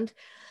Band.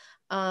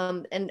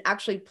 And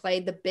actually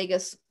played the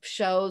biggest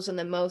shows and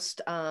the most,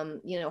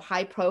 you know,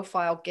 high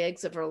profile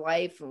gigs of her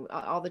life,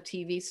 all the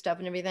TV stuff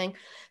and everything.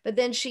 But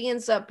then she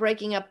ends up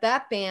breaking up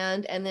that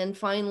band. And then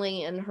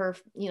finally in her,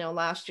 you know,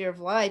 last year of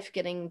life,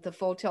 getting the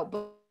Full Tilt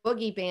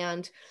Boogie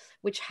Band,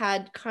 which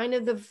had kind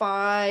of the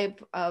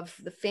vibe of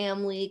the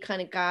Family kind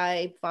of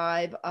guy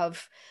vibe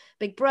of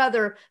Big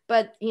Brother.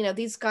 But, you know,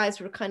 these guys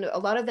were kind of,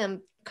 a lot of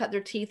them cut their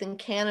teeth in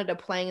Canada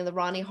playing in the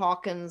Ronnie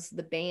Hawkins,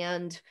 the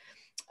band,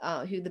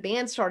 who the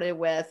band started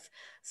with.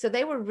 So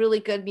they were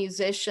really good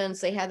musicians.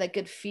 They had that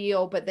good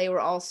feel, but they were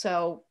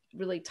also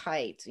really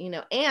tight, you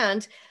know,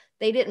 and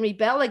they didn't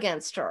rebel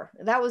against her.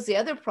 That was the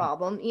other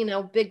problem. You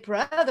know, Big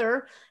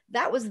Brother,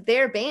 that was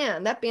their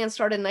band. That band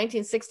started in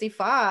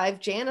 1965.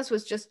 Janis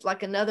was just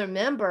like another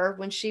member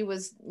when she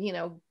was, you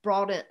know,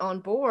 brought in on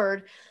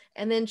board.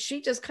 And then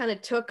she just kind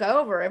of took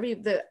over.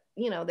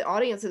 You know, the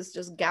audience is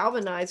just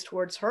galvanized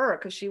towards her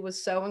because she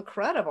was so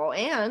incredible.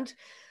 And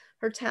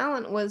her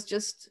talent was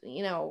just,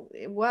 you know,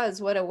 it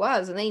was what it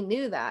was, and they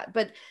knew that.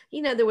 But,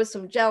 you know, there was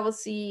some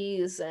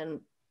jealousies, and,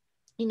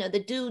 you know,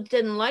 the dude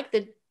didn't like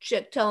the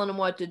chick telling him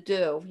what to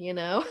do, you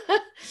know.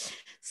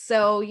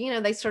 So, you know,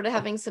 they started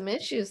having some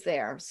issues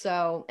there.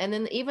 So, and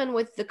then even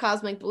with the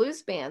Cosmic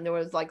Blues Band, there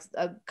was like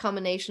a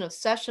combination of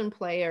session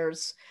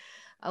players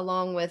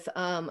along with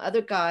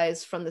other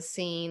guys from the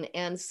scene,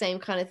 and same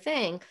kind of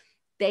thing.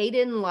 They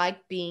didn't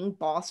like being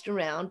bossed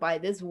around by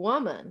this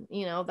woman,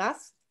 you know.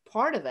 That's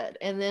part of it.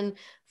 And then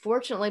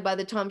fortunately, by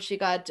the time she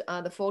got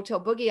the Full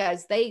Tilt Boogie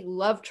guys, they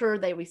loved her,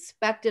 they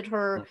respected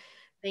her,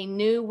 they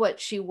knew what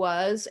she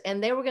was,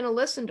 and they were going to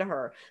listen to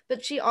her.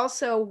 But she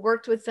also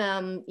worked with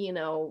them, you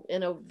know,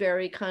 in a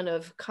very kind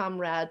of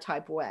comrade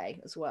type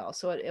way as well.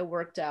 So it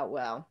worked out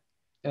well.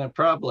 And it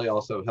probably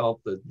also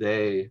helped that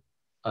they,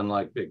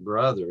 unlike Big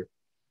Brother,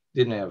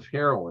 didn't have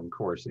heroin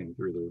coursing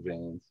through their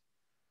veins.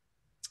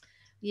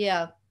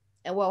 Yeah.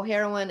 And well,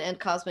 heroin and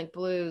Cosmic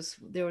Blues,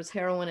 there was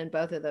heroin in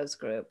both of those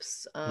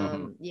groups.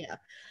 Yeah,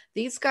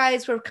 these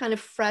guys were kind of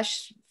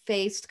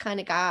fresh-faced kind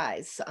of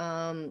guys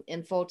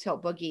in Full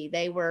Tilt Boogie.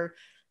 They were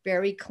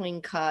very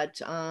clean cut.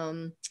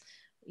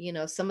 You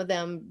know, some of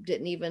them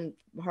didn't even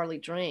hardly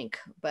drink,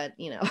 but,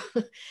 you know,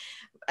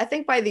 I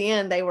think by the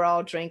end they were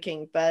all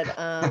drinking, but,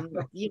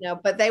 you know,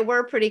 but they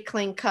were pretty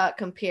clean cut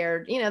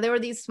compared, you know, they were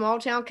these small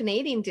town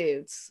Canadian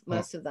dudes,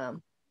 most of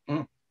them.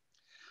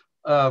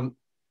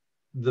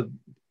 The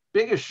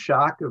biggest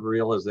shock of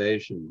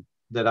realization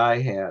that I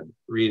had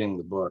reading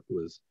the book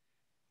was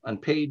on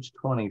page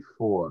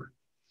 24.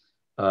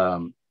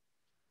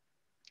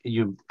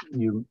 You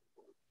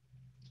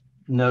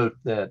note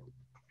that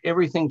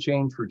everything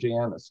changed for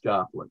Janis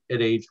Joplin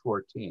at age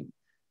 14,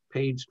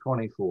 page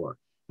 24,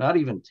 not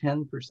even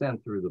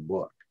 10% through the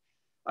book.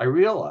 I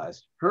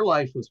realized her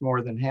life was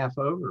more than half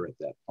over at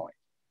that point.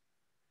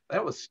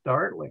 That was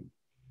startling.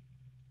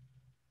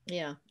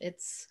 Yeah,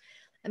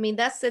 I mean,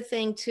 that's the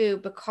thing too,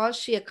 because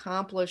she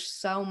accomplished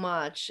so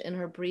much in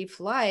her brief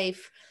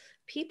life,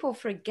 people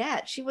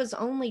forget she was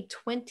only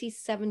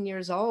 27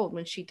 years old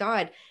when she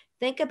died.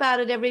 Think about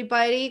it,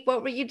 everybody.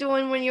 What were you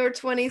doing when you were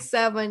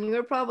 27? You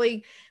were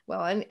probably,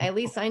 well, at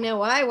least I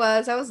know I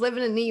was. I was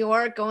living in New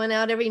York, going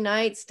out every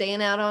night,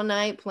 staying out all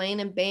night,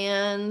 playing in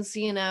bands,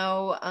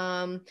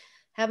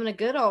 having a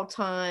good old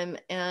time.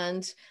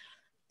 And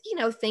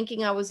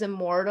thinking I was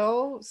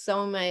immortal,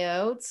 sowing my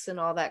oats and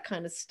all that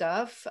kind of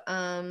stuff.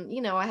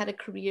 I had a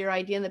career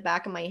idea in the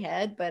back of my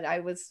head, but I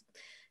was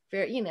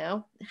very,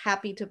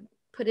 happy to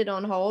put it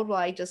on hold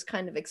while I just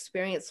kind of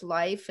experienced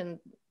life and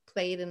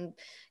played in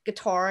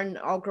guitar and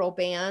all girl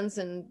bands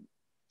and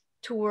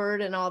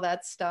toured and all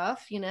that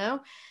stuff.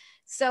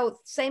 So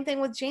same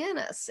thing with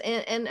Janis.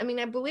 And I mean,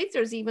 I believe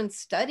there's even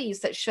studies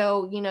that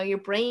show, your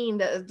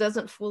brain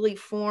doesn't fully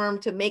form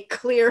to make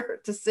clear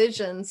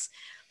decisions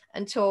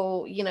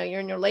until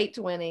you're in your late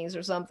 20s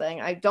or something.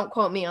 I don't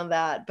quote me on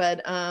that,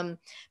 but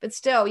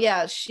still,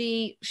 yeah,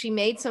 she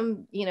made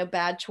some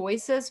bad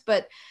choices.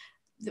 But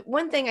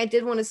one thing I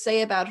did want to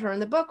say about her in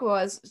the book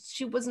was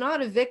she was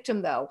not a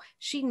victim, though.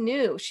 She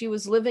knew she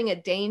was living a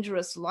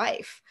dangerous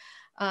life.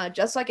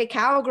 Just like a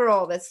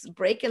cowgirl that's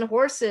breaking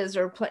horses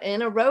or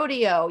in a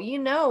rodeo,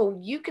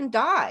 you can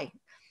die.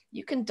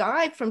 You can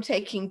die from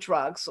taking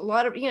drugs. A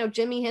lot of,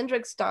 Jimi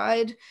Hendrix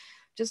died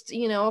just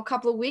a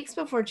couple of weeks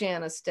before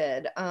Janis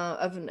did,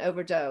 of an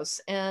overdose.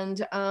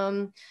 And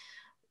and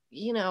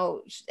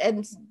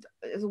it's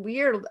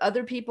weird,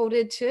 other people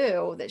did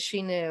too that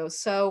she knew.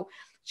 So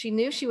she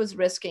knew she was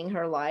risking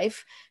her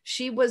life.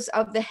 She was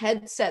of the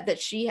headset that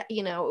she,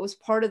 it was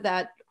part of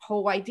that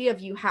whole idea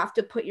of you have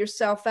to put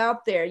yourself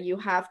out there, you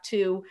have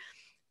to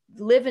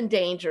live in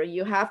danger,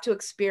 you have to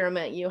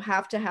experiment, you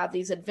have to have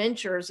these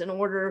adventures in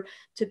order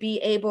to be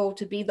able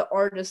to be the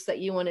artist that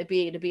you want to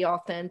be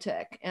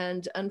authentic.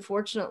 And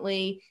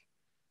unfortunately,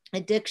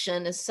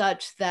 addiction is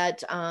such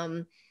that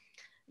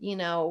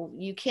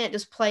you can't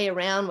just play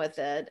around with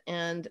it.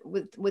 And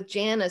with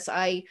Janis,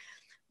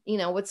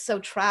 what's so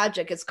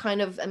tragic, it's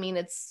kind of, I mean,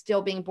 it's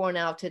still being borne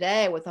out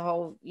today with the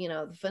whole,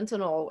 the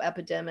fentanyl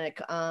epidemic.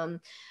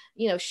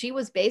 She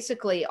was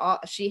basically,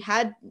 she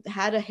had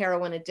a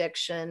heroin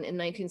addiction in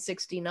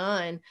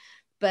 1969,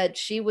 but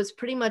she was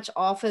pretty much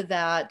off of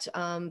that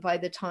by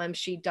the time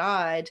she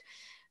died.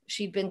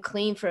 She'd been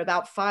clean for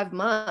about 5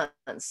 months.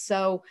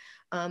 So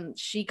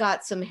she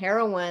got some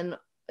heroin,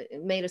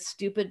 made a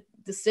stupid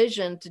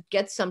decision to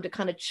get some to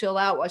kind of chill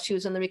out while she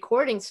was in the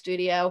recording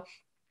studio.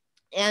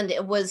 And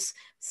it was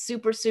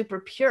super,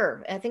 super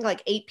pure. I think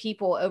like 8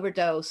 people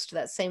overdosed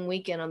that same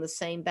weekend on the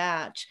same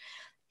batch.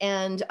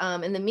 And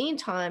in the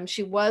meantime,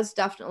 she was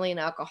definitely an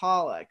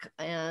alcoholic.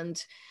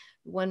 And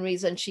one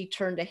reason she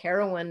turned to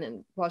heroin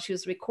and while she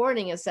was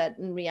recording is that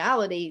in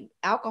reality,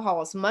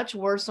 alcohol is much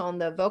worse on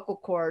the vocal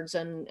cords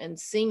and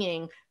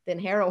singing than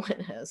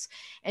heroin is.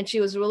 And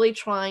she was really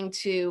trying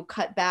to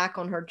cut back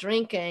on her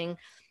drinking.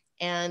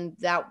 And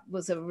that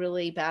was a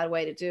really bad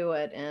way to do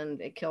it.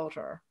 And it killed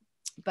her.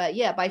 But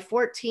yeah, by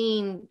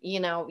 14,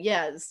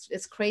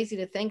 it's crazy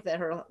to think that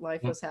her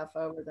life was half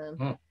over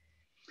then.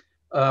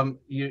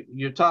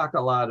 You talk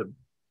a lot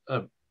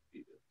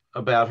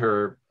about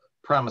her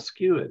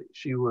promiscuity.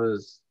 She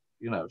was,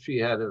 she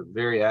had a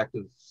very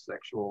active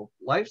sexual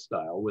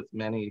lifestyle with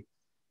many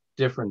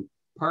different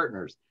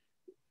partners.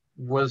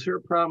 Was her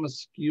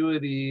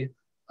promiscuity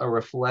a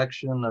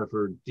reflection of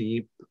her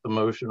deep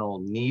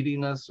emotional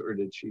neediness, or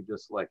did she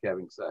just like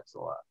having sex a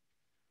lot?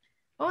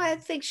 Oh, I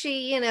think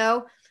she,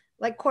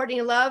 like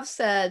Courtney Love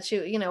said,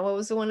 she, what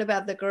was the one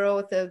about the girl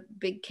with the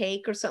big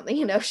cake or something?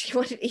 She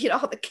wanted to eat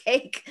all the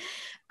cake.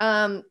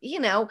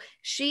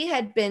 She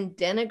had been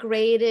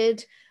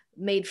denigrated,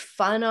 made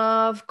fun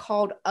of,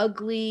 called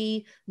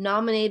ugly,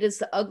 nominated as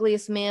the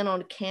ugliest man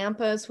on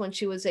campus when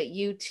she was at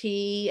UT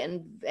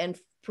and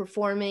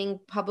performing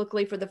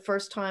publicly for the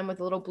first time with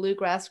a little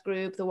bluegrass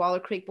group, the Waller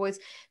Creek Boys.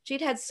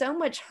 She'd had so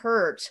much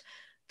hurt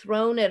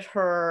thrown at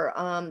her.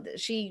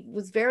 She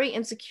was very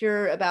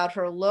insecure about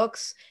her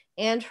looks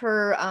and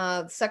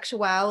her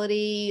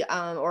sexuality,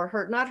 or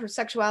her, not her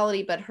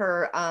sexuality, but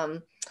her,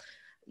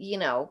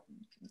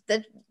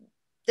 that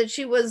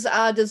she was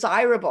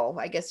desirable,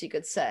 I guess you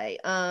could say.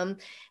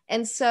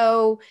 And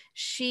so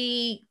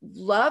she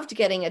loved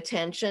getting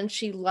attention.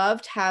 She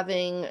loved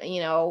having,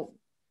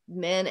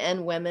 men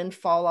and women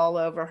fall all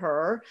over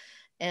her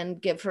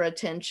and give her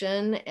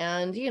attention.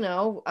 And,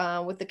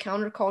 with the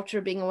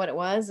counterculture being what it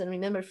was, and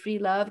remember free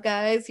love,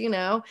 guys,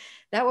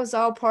 that was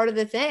all part of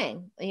the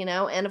thing,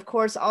 and of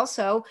course,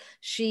 also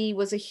she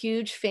was a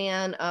huge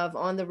fan of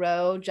On the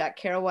Road, Jack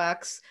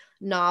Kerouac's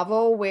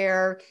novel,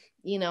 where,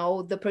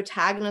 the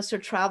protagonists are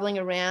traveling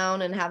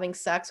around and having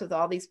sex with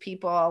all these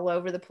people all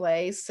over the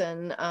place.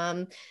 And,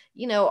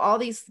 all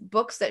these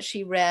books that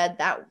she read,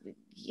 that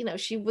you know,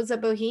 she was a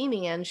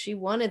bohemian. She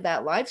wanted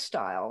that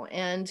lifestyle,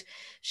 and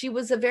she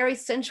was a very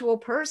sensual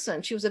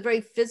person. She was a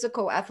very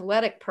physical,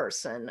 athletic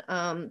person.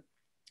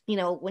 You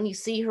know, when you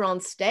see her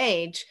on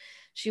stage,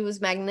 she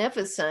was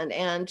magnificent,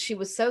 and she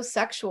was so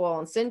sexual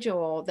and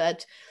sensual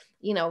that,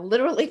 you know,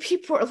 literally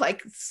people were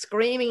like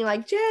screaming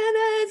like, Janis,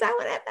 I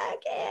want to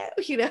fuck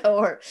you, you know,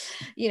 or,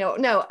 you know,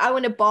 no, I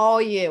want to ball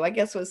you, I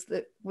guess was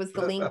the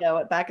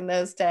lingo back in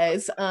those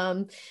days.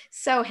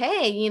 So,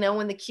 hey, you know,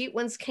 when the cute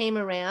ones came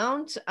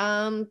around,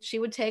 she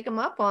would take them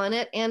up on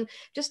it. And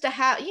just to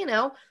have, you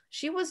know,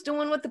 she was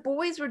doing what the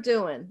boys were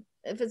doing.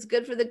 If it's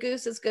good for the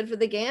goose, it's good for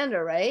the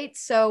gander, right?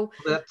 So,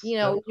 you That's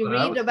know, you what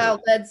I read was about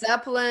thinking. Led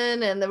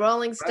Zeppelin and the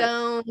Rolling Right.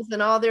 Stones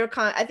and all their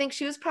I think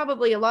she was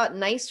probably a lot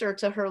nicer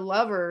to her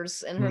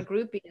lovers and her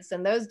groupies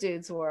than those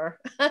dudes were.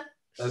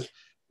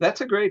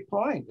 That's a great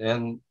point.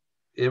 And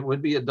it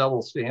would be a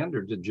double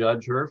standard to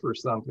judge her for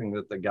something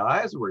that the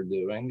guys were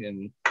doing.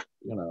 And,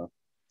 you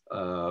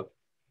know,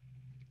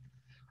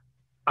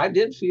 I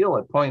did feel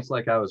at points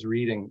like I was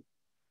reading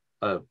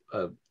a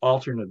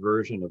alternate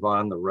version of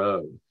On the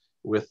Road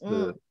with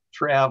the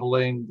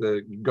traveling,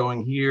 the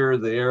going here,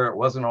 there. It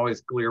wasn't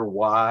always clear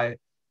why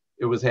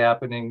it was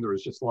happening. There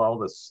was just all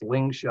the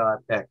slingshot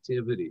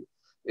activity.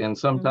 And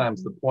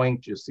sometimes the point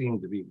just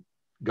seemed to be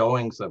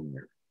going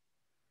somewhere.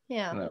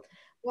 Yeah. You know?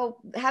 Well,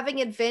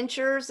 having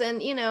adventures,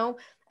 and, you know,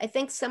 I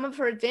think some of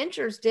her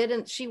adventures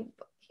didn't, she,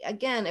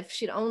 again, if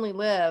she'd only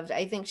lived,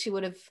 I think she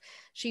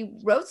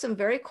wrote some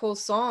very cool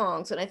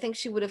songs, and I think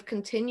she would have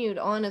continued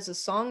on as a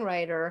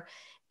songwriter.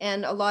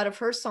 And a lot of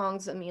her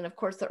songs, I mean, of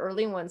course, the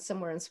early ones,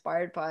 some were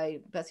inspired by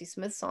Bessie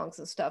Smith songs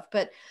and stuff,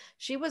 but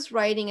she was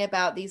writing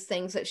about these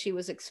things that she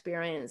was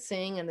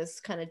experiencing and this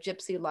kind of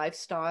gypsy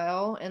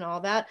lifestyle and all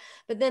that.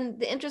 But then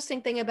the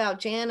interesting thing about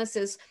Janis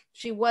is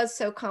she was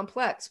so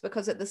complex,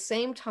 because at the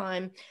same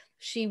time,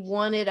 she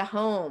wanted a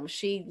home.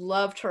 She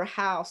loved her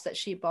house that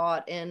she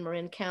bought in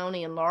Marin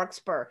County in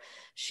Larkspur.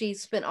 She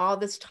spent all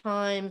this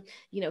time,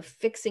 you know,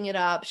 fixing it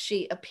up.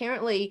 She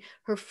apparently,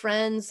 her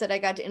friends that I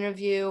got to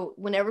interview,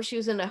 whenever she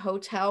was in a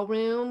hotel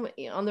room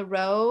on the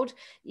road,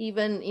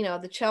 even, you know,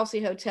 the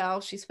Chelsea Hotel,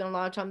 she spent a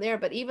lot of time there,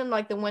 but even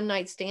like the one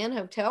night stand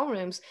hotel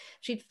rooms,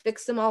 she'd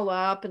fix them all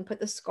up and put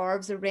the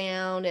scarves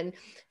around. And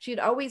she'd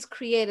always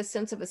create a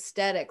sense of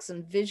aesthetics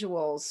and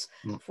visuals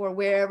for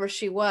wherever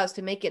she was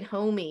to make it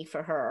homey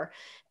for her.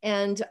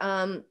 And,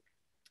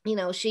 you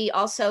know, she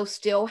also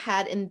still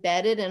had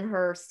embedded in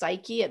her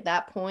psyche at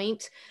that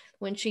point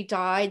when she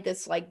died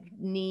this like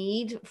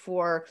need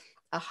for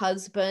a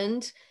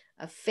husband,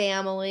 a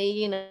family,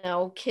 you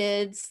know,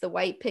 kids, the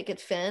white picket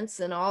fence,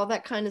 and all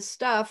that kind of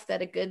stuff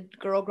that a good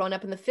girl growing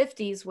up in the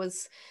 50s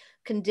was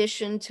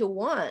conditioned to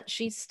want.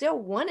 She still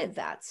wanted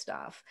that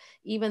stuff,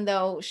 even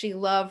though she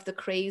loved the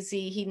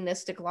crazy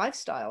hedonistic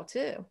lifestyle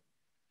too.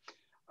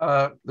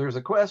 There's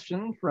a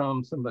question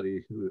from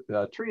somebody who,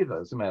 Triva,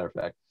 as a matter of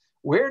fact.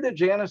 Where did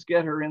Janis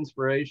get her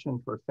inspiration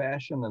for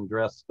fashion and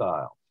dress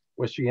style?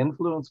 Was she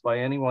influenced by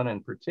anyone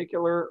in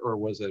particular, or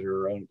was it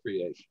her own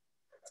creation?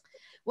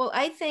 Well,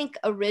 I think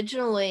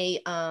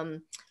originally,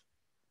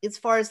 as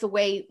far as the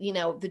way, you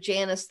know, the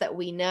Janis that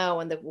we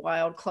know and the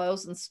wild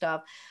clothes and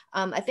stuff,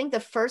 I think the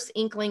first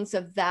inklings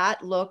of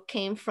that look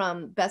came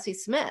from Bessie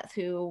Smith,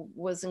 who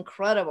was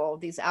incredible.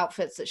 These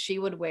outfits that she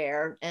would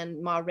wear,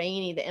 and Ma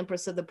Rainey, the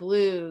Empress of the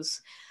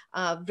Blues,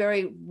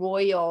 very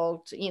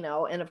royal, you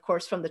know, and of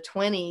course from the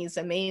 20s,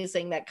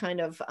 amazing, that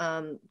kind of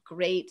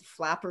great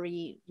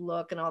flappery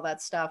look and all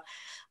that stuff.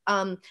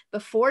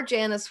 Before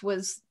Janis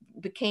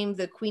became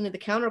the queen of the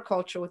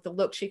counterculture with the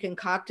look she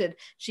concocted,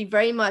 she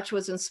very much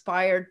was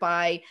inspired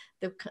by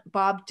the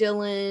Bob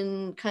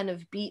Dylan kind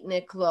of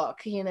beatnik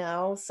look, you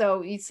know.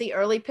 So you see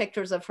early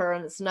pictures of her,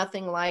 and it's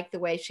nothing like the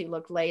way she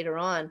looked later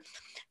on.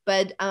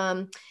 But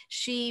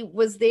she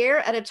was there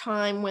at a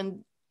time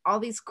when all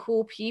these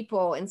cool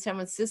people in San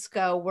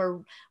Francisco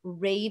were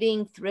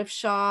raiding thrift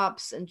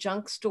shops and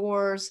junk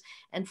stores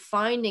and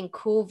finding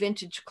cool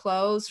vintage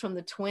clothes from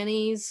the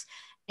 20s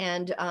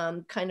and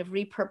kind of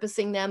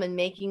repurposing them and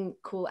making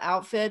cool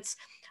outfits.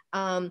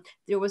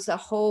 There was a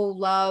whole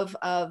love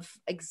of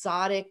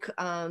exotic,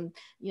 you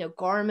know,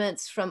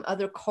 garments from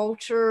other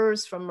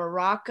cultures, from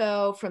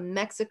Morocco, from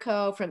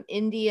Mexico, from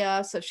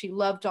India. So she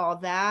loved all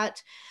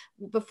that.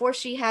 Before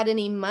she had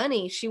any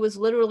money, she was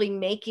literally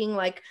making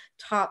like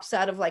tops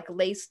out of like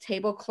lace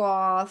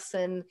tablecloths,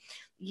 and,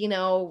 you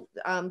know,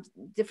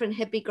 different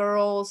hippie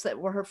girls that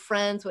were her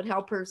friends would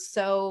help her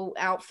sew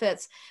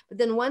outfits. But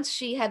then once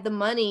she had the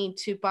money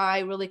to buy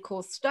really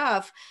cool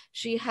stuff,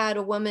 she had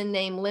a woman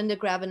named Linda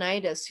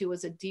Gravenitis, who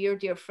was a dear,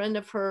 dear friend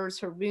of hers,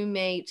 her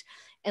roommate.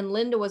 And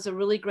Linda was a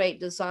really great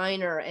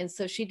designer. And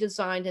so she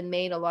designed and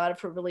made a lot of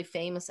her really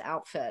famous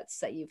outfits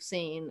that you've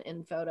seen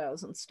in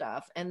photos and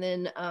stuff. And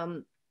then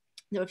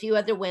there were a few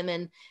other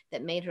women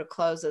that made her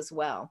clothes as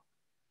well.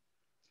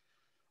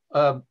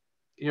 You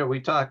know, we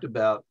talked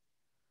about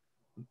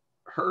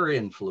her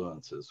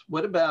influences.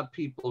 What about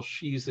people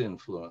she's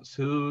influenced?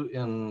 Who,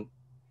 in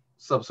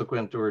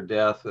subsequent to her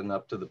death and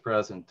up to the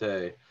present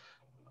day,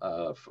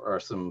 are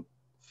some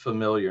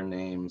familiar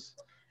names?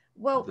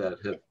 Well, that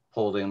have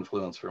pulled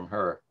influence from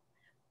her?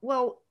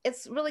 well,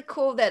 it's really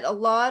cool that a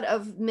lot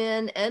of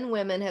men and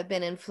women have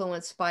been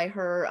influenced by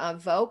her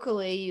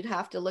vocally. You'd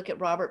have to look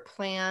at Robert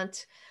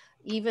Plant,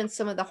 even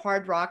some of the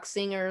hard rock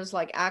singers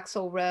like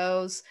Axl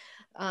Rose,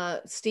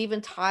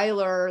 Steven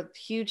Tyler,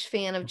 huge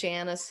fan of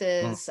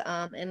Janis's,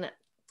 and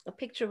a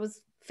picture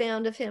was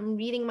found of him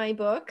reading my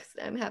book,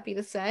 I'm happy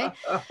to say.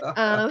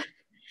 Um,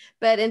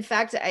 but in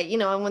fact,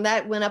 and when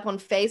that went up on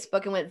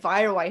Facebook and went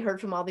viral, I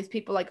heard from all these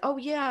people like, oh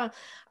yeah,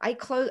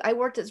 I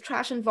worked at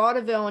Trash and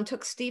Vaudeville and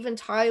took Steven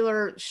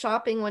Tyler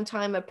shopping one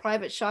time, a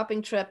private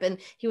shopping trip, and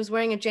he was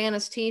wearing a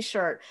Janis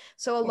t-shirt.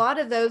 So a lot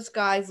of those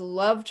guys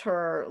loved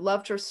her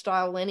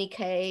style. Lenny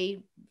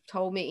Kaye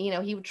told me,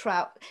 he would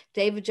travel,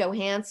 David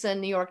Johansen,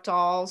 New York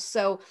Dolls.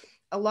 So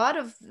a lot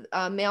of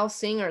male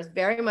singers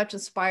very much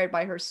inspired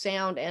by her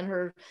sound and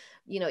her,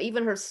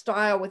 even her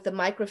style with the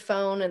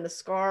microphone and the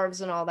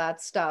scarves and all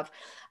that stuff.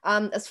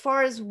 As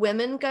far as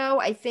women go,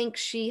 I think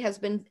she has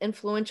been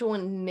influential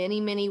in many,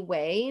 many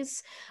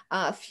ways.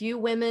 A few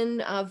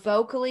women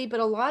vocally, but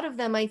a lot of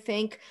them, I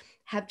think,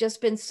 have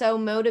just been so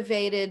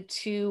motivated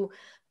to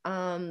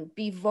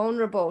be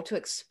vulnerable, to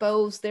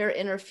expose their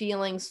inner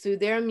feelings through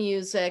their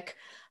music.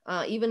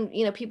 Even,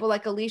 people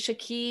like Alicia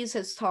Keys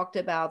has talked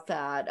about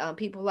that.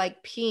 People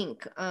like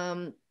Pink,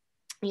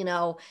 you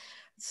know,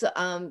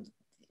 so,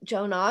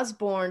 Joan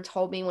Osborne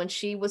told me when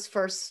she was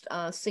first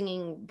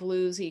singing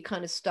bluesy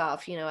kind of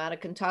stuff, out of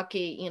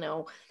Kentucky,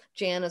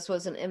 Janis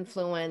was an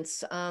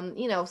influence,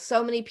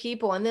 so many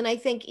people. And then I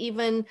think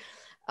even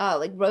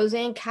like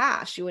Roseanne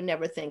Cash, you would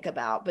never think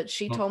about, but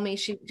she told me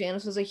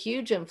Janis was a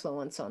huge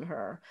influence on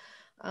her.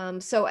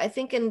 So I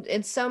think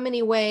in so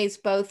many ways,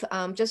 both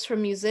just her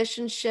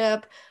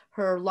musicianship,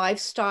 her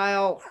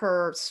lifestyle,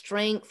 her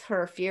strength,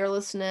 her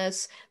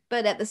fearlessness,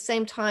 but at the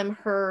same time,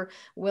 her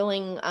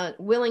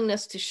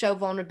willingness to show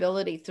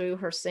vulnerability through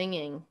her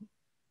singing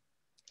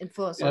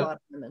influenced a lot of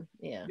women.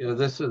 Yeah.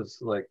 This is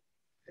like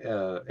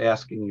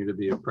asking you to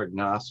be a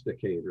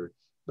prognosticator,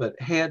 but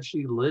had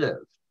she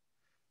lived,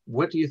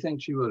 what do you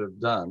think she would have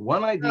done?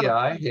 One idea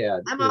I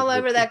had. I'm all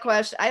over that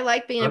question. I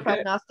like being a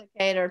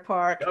prognosticator,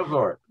 Park. Go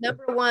for it.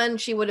 Number one,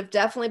 she would have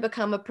definitely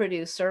become a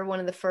producer, one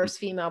of the first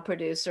female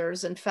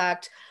producers. In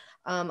fact,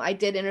 I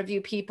did interview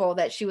people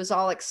that she was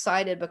all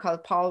excited because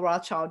Paul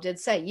Rothschild did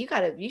say,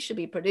 you should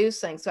be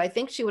producing. So I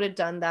think she would have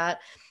done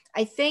that.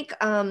 I think,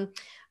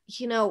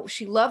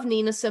 she loved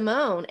Nina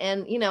Simone,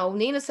 and,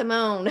 Nina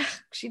Simone,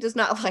 she does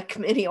not like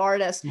many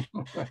artists,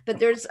 but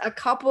there's a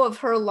couple of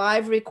her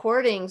live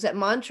recordings at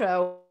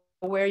Montreux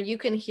where you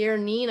can hear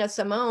Nina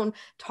Simone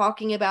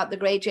talking about the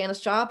great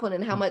Janis Joplin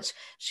and how much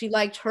she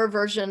liked her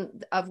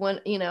version of when,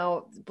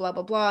 blah,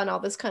 blah, blah, and all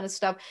this kind of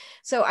stuff.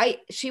 So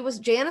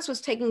Janis was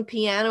taking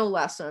piano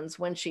lessons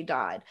when she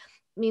died.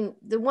 I mean,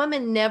 the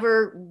woman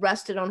never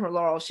rested on her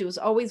laurels. She was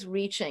always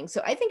reaching.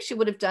 So I think she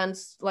would have done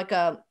like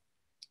at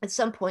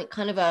some point,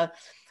 kind of a,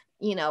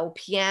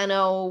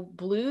 piano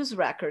blues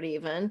record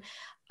even.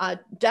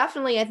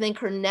 Definitely, I think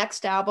her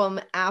next album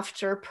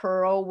after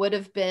Pearl would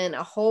have been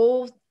a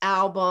whole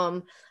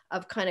album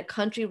of kind of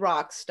country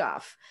rock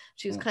stuff.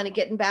 She was kind of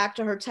getting back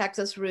to her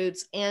Texas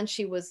roots, and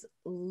she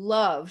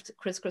loved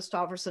Chris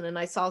Christopherson. And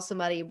I saw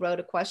somebody wrote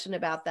a question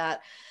about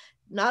that.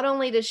 Not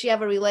only did she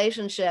have a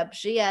relationship,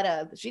 she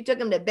took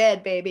him to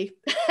bed, baby.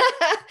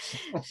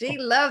 She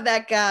loved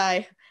that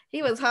guy.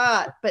 He was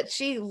hot, but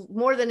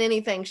more than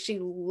anything, she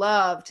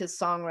loved his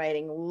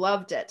songwriting,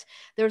 loved it.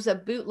 There's a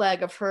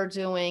bootleg of her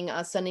doing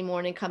a Sunday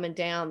Morning Coming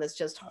Down that's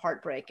just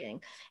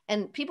heartbreaking.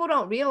 And people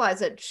don't realize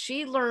that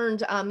she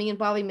learned me and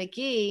Bobby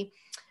McGee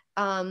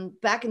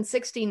back in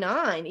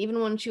 '69, even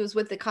when she was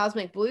with the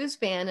Cosmic Blues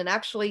Band, and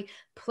actually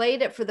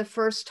played it for the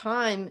first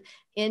time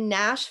in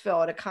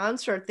Nashville at a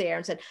concert there,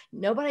 and said,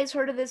 nobody's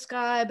heard of this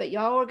guy, but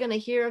y'all are going to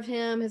hear of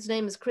him. His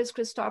name is Chris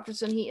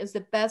Christopherson. He is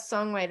the best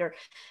songwriter.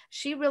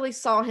 She really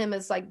saw him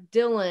as like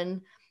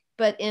Dylan,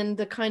 but in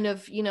the kind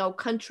of,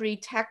 country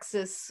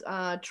Texas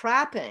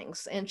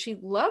trappings. And she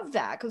loved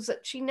that because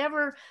she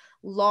never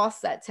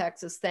lost that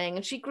Texas thing.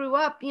 And she grew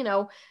up,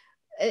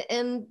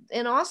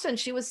 in Austin.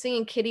 She was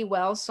singing Kitty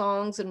Wells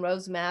songs and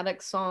Rose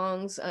Maddox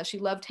songs. She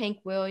loved Hank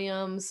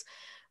Williams.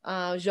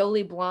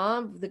 Jolie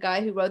Blanc, the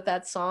guy who wrote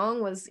that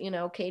song, was,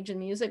 Cajun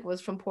music, was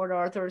from Port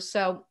Arthur.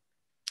 So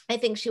I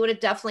think she would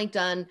have definitely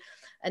done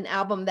an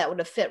album that would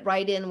have fit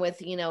right in with,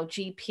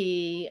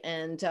 GP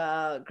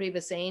and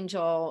Grievous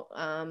Angel,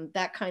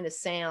 that kind of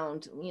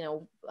sound,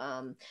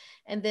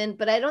 and then,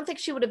 but I don't think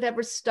she would have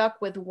ever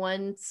stuck with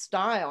one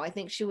style. I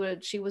think she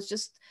was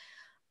just,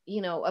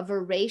 a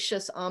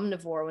voracious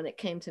omnivore when it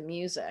came to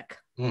music.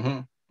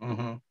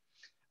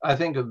 I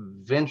think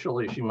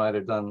eventually she might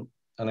have done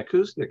an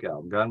acoustic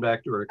album, gone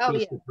back to her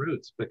acoustic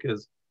roots,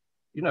 because,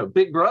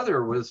 Big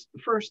Brother was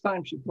the first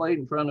time she played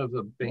in front of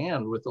a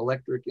band with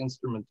electric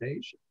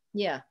instrumentation.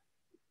 Yeah.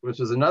 Which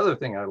is another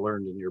thing I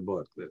learned in your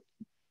book that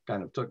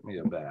kind of took me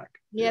aback.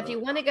 Yeah, if you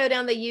want to go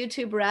down the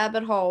YouTube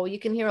rabbit hole, you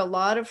can hear a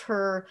lot of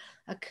her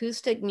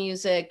acoustic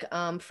music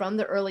from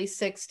the early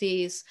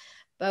 '60s.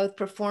 both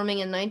performing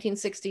in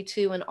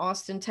 1962 in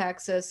Austin,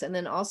 Texas, and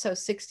then also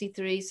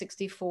 63,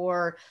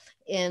 64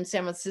 in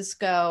San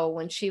Francisco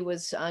when she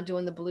was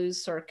doing the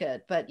blues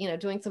circuit, but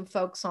doing some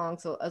folk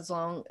songs as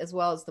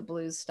well as the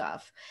blues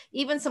stuff,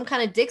 even some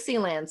kind of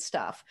Dixieland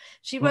stuff.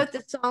 She wrote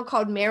this song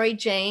called Mary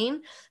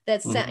Jane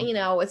that's,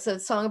 it's a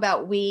song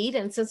about weed.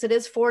 And since it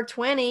is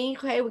 420,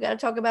 hey, we got to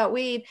talk about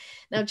weed.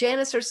 Now,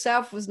 Janis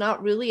herself was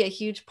not really a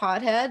huge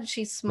pothead.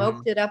 She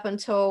smoked it up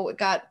until it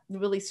got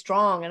really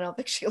strong. I don't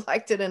think she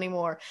liked it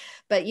anymore,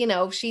 but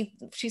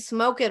she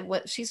smoked it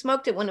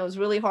when it was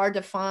really hard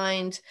to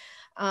find.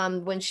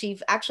 When she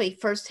actually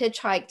first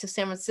hitchhiked to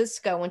San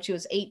Francisco when she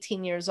was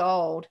 18 years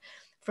old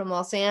from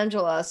Los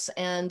Angeles.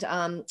 And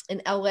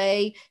in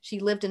LA, she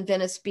lived in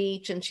Venice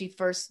Beach, and she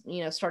first,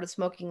 started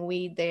smoking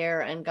weed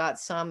there and got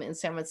some in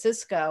San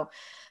Francisco.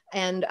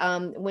 And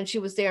when she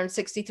was there in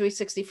 63,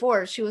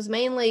 64, she was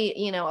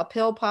mainly, a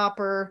pill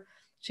popper.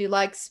 She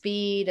liked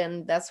speed,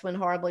 and that's when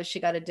horribly she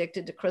got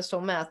addicted to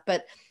crystal meth.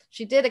 But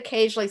she did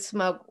occasionally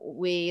smoke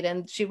weed,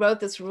 and she wrote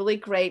this really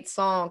great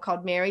song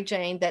called Mary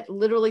Jane that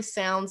literally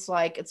sounds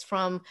like it's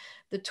from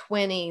the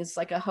 20s,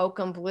 like a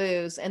hokum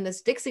blues. And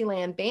this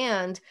Dixieland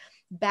band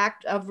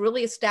backed of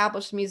really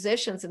established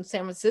musicians in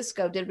San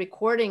Francisco did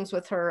recordings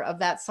with her of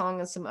that song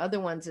and some other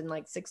ones in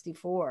like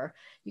 64.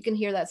 You can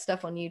hear that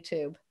stuff on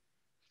YouTube.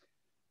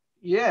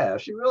 Yeah,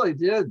 she really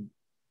did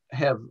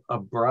have a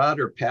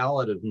broader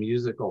palette of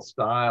musical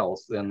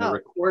styles than the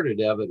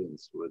recorded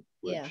evidence would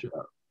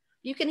show.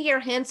 You can hear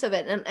hints of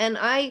it.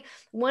 And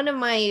one of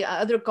my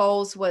other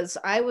goals was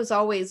I was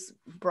always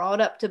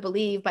brought up to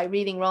believe by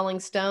reading Rolling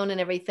Stone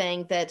and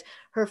everything that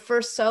her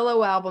first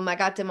solo album, I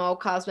Got Them Old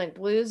Cosmic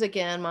Blues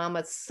Again,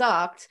 Mama,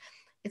 sucked.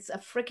 It's a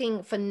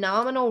freaking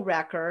phenomenal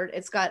record.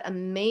 It's got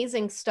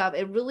amazing stuff.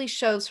 It really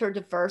shows her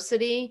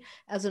diversity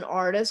as an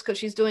artist because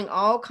she's doing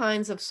all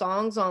kinds of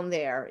songs on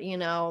there,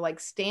 like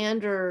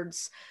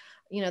standards,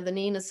 the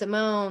Nina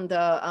Simone,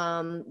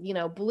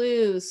 the,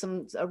 blues,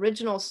 some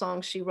original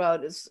songs she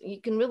wrote. You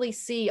can really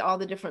see all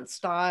the different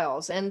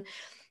styles. And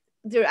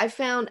I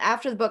found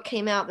after the book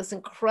came out, this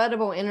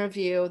incredible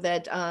interview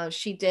that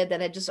she did that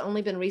had just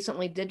only been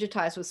recently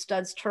digitized with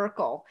Studs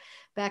Terkel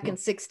back in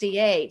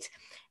 68.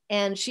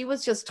 And she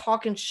was just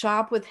talking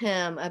shop with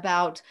him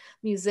about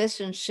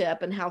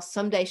musicianship and how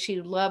someday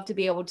she'd love to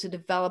be able to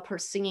develop her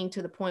singing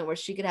to the point where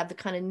she could have the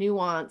kind of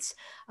nuance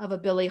of a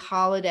Billie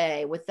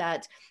Holiday with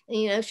that.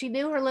 She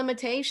knew her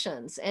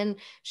limitations and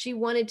she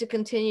wanted to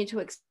continue to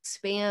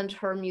expand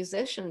her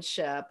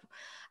musicianship.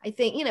 I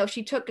think,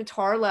 she took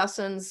guitar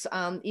lessons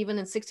even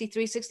in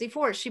 63,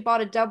 64. She bought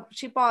a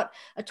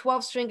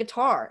 12-string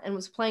guitar and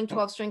was playing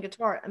 12-string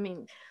guitar. I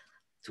mean,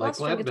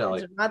 12-string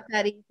guitars are not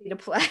that easy to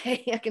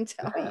play, I can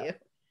tell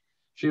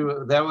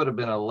you. That would have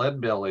been a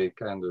Leadbelly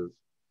kind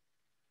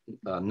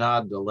of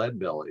nod to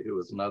Leadbelly, who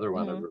was another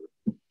one of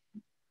her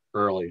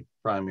early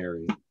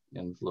primary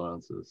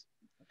influences.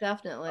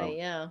 Definitely,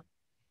 yeah.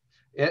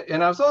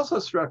 And I was also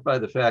struck by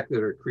the fact that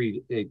her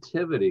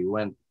creativity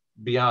went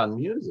beyond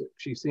music.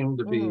 She seemed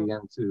to be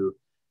into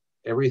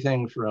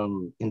everything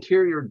from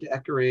interior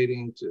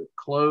decorating to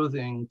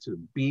clothing to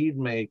bead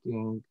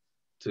making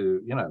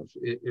to,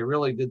 it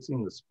really did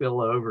seem to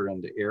spill over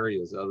into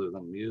areas other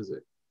than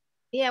music.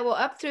 Yeah, well,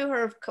 up through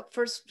her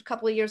first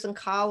couple of years in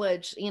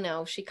college,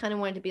 she kind of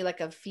wanted to be like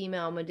a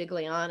female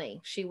Modigliani.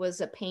 She was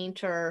a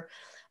painter.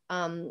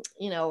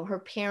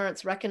 Her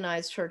parents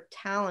recognized her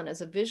talent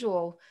as a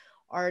visual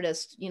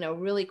artist,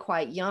 really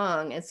quite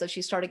young. And so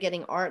she started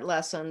getting art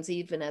lessons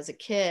even as a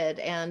kid.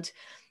 And,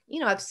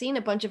 I've seen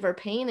a bunch of her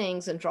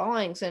paintings and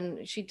drawings,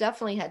 and she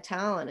definitely had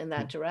talent in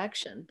that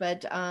direction.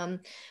 But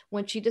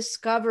when she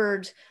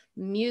discovered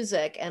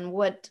music and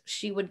what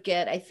she would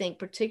get, I think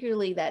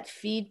particularly that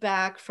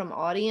feedback from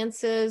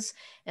audiences,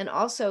 and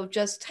also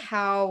just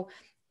how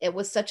it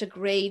was such a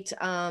great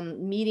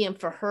medium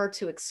for her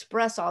to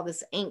express all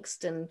this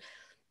angst. And,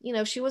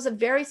 she was a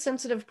very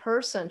sensitive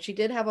person. She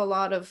did have a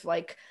lot of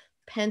like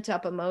pent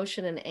up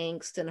emotion and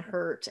angst and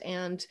hurt.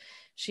 And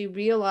she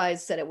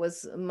realized that it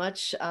was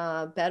much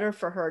better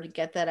for her to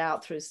get that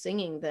out through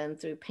singing than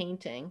through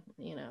painting,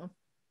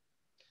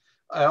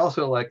 I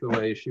also like the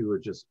way she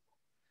would just,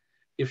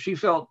 if she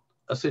felt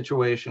a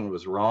situation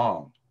was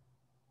wrong,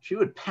 she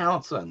would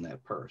pounce on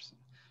that person.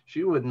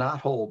 She would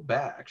not hold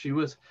back. She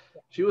was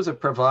a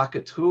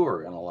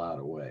provocateur in a lot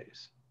of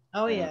ways.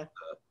 Oh, yeah.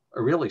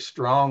 A really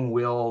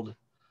strong-willed,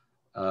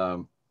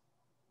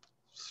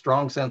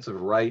 strong sense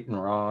of right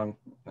and wrong.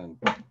 And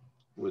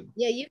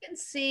yeah, you can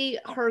see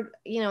her,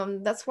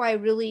 that's why I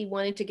really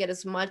wanted to get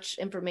as much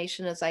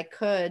information as I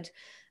could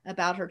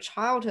about her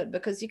childhood,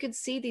 because you could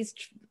see these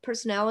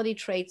personality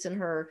traits in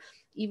her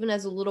even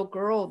as a little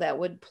girl that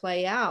would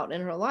play out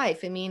in her life.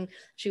 I mean,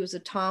 she was a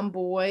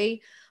tomboy.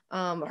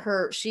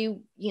 She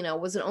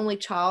was an only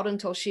child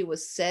until she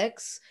was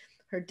 6.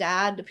 her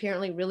dad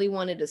apparently really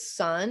wanted a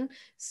son.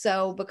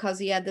 So because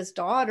he had this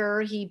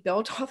daughter, he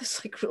built all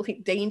this like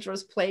really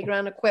dangerous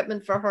playground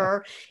equipment for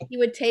her. He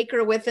would take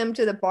her with him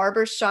to the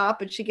barber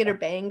shop and she'd get her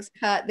bangs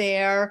cut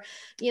there.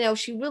 You know,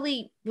 she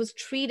really was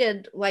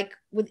treated like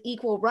with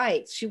equal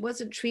rights. She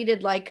wasn't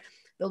treated like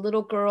the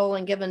little girl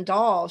and given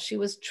doll. She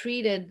was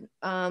treated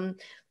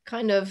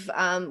kind of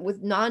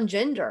with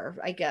non-gender,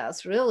 I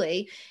guess,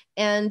 really.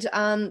 And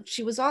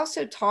she was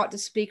also taught to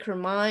speak her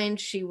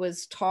mind. She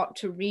was taught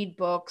to read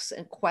books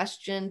and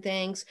question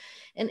things.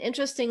 And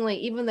interestingly,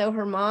 even though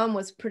her mom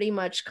was pretty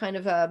much kind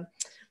of a,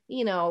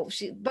 you know,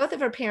 both of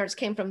her parents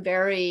came from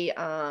very,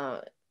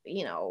 not,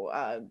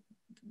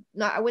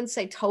 I wouldn't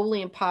say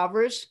totally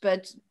impoverished,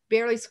 but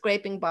barely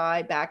scraping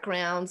by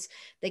backgrounds.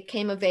 They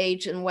came of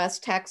age in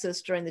West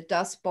Texas during the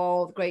Dust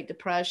Bowl, the Great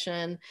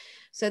Depression.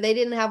 So they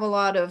didn't have a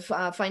lot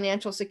of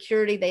financial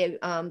security.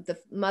 The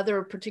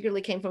mother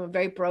particularly came from a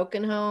very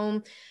broken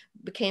home,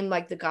 became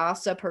like the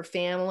gossip, her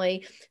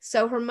family.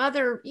 So her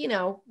mother, you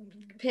know,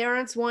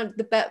 parents want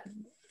the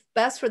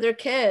best for their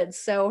kids.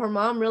 So her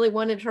mom really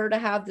wanted her to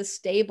have this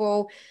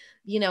stable,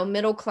 you know,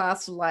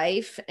 middle-class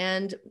life,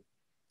 and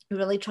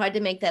really tried to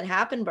make that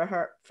happen for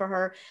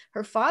her.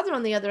 Her father,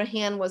 on the other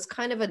hand, was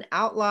kind of an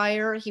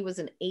outlier. He was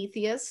an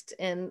atheist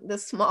in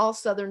this small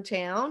southern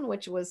town,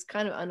 which was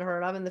kind of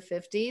unheard of in the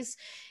 50s.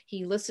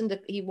 He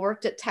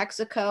worked at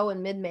Texaco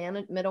in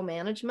middle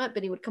management,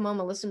 but he would come home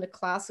and listen to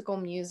classical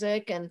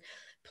music and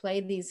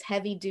play these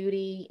heavy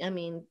duty,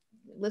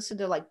 listen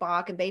to like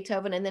Bach and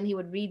Beethoven, and then he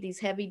would read these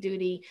heavy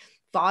duty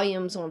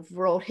volumes on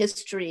world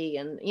history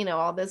and, you know,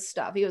 all this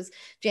stuff.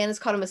 Janis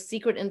called him a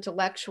secret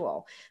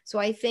intellectual. So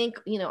I think,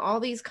 you know, all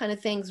these kind of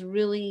things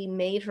really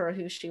made her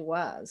who she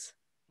was.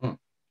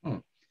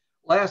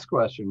 Last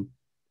question,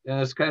 and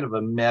it's kind of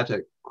a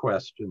meta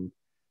question.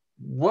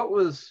 What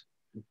was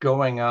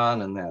going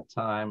on in that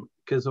time?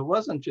 Because it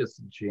wasn't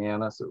just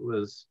Janis, it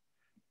was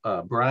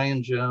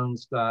Brian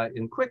Jones died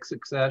in quick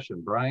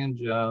succession. Brian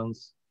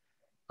Jones,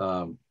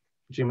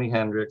 Jimi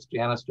Hendrix,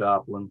 Janis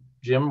Joplin,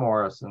 Jim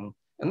Morrison,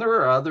 and there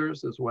were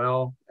others as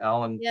well.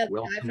 Alan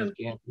Wilson of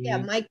Canned Heat. Yeah,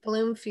 Mike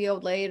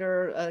Bloomfield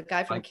later, a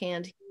guy from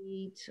Canned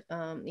Heat.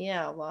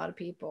 Yeah, a lot of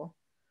people.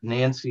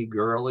 Nancy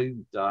Gurley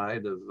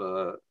died of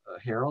a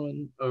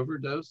heroin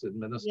overdose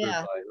administered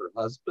by her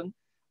husband.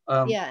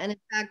 Yeah, and in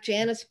fact,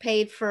 Janis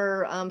paid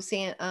for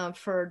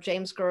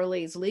James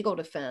Gurley's legal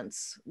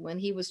defense when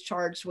he was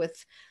charged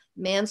with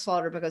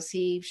manslaughter because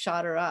he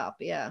shot her up.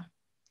 Yeah.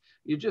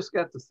 You just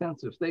got the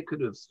sense if they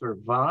could have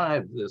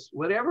survived this,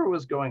 whatever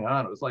was going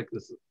on, it was like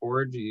this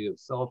orgy of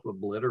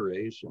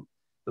self-obliteration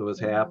that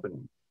was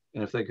happening.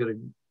 And if they could have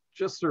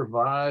just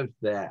survived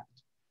that,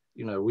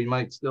 you know, we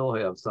might still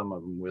have some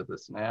of them with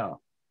us now.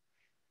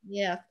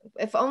 Yeah,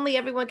 if only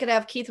everyone could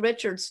have Keith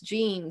Richards'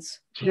 genes.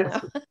 You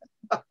know?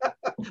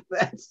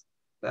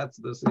 That's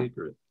the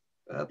secret.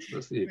 That's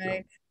the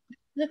secret.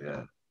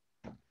 Right.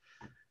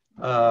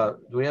 Yeah.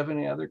 Do we have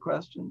any other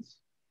questions?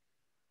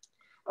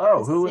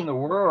 Oh, who in the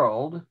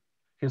world,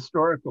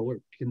 historical or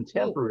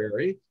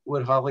contemporary,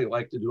 would Holly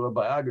like to do a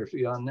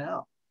biography on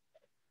now?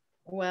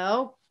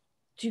 Well,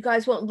 do you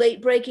guys want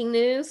late breaking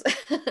news?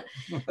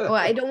 Well,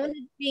 I don't want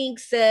it being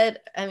said.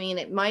 I mean,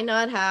 it might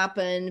not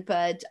happen,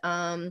 but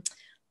I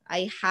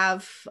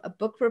have a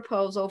book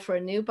proposal for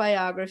a new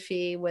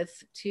biography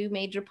with 2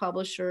 major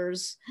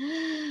publishers.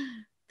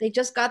 They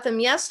just got them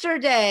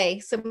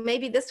yesterday. So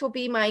maybe this will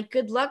be my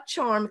good luck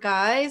charm,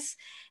 guys.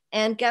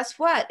 And guess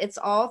what? It's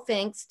all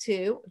thanks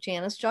to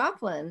Janis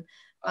Joplin.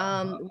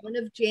 One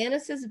of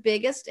Janis's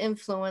biggest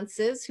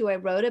influences, who I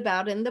wrote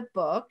about in the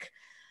book,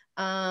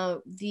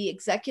 the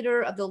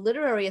executor of the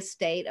literary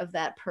estate of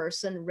that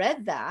person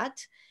read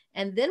that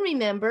and then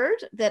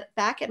remembered that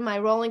back at my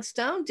Rolling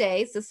Stone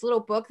days, this little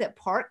book that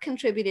Parke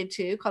contributed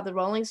to called the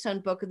Rolling Stone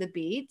Book of the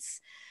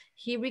Beats,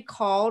 he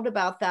recalled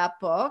about that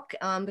book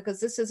because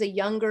this is a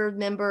younger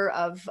member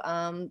of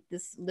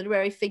this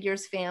literary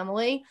figures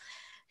family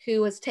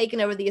who has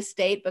taken over the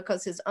estate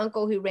because his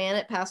uncle who ran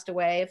it passed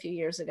away a few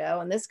years ago.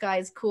 And this guy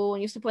is cool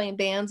and used to play in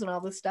bands and all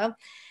this stuff.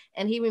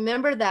 And he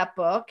remembered that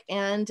book.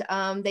 And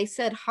they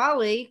said,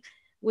 Holly,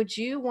 would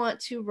you want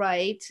to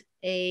write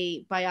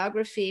a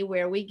biography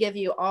where we give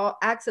you all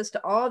access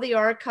to all the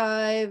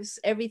archives,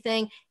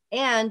 everything,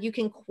 and you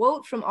can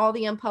quote from all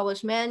the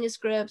unpublished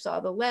manuscripts,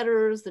 all the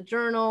letters, the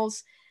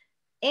journals,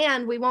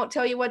 and we won't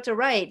tell you what to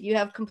write. You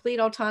have complete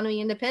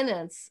autonomy,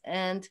 independence.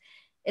 And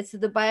it's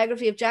the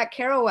biography of Jack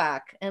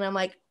Kerouac. And I'm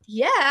like,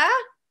 yeah.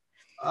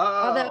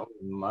 Oh,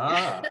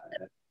 my.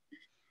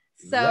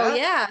 So,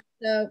 yeah.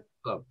 So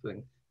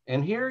something.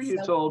 And here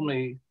you told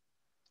me,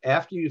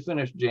 after you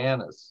finished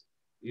Janis,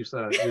 you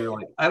said, you're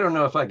like, I don't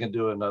know if I can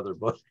do another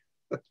book.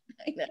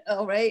 I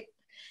know, right?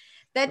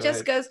 That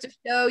just goes to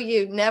show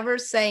you, never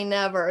say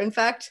never. In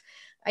fact,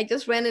 I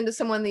just ran into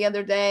someone the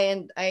other day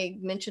and I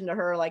mentioned to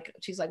her, like,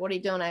 she's like, what are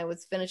you doing? I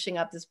was finishing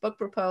up this book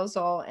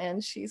proposal.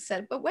 And she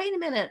said, but wait a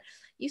minute,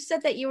 you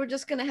said that you were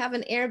just going to have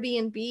an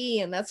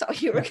Airbnb and that's all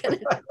you were going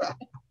to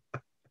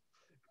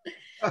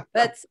do.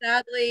 But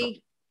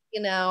sadly,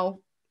 you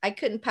know, I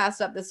couldn't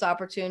pass up this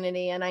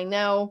opportunity. And I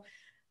know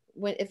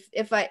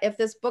if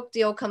this book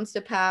deal comes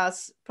to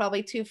pass,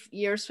 probably 2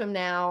 years from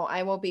now,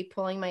 I will be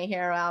pulling my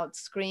hair out,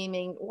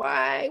 screaming,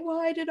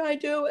 why did I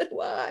do it?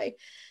 Why?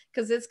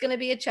 Because it's going to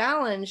be a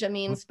challenge. I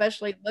mean,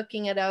 especially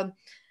looking at a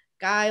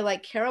guy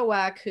like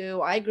Kerouac,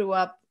 who I grew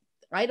up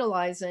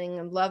idolizing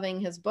and loving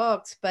his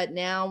books. But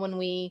now when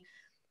we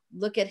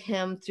look at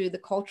him through the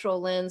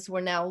cultural lens we're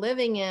now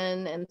living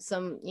in, and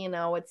some,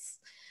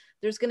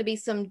 there's going to be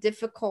some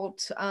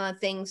difficult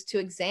things to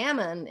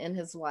examine in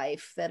his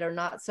life that are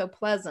not so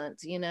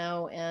pleasant,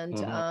 and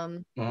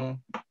so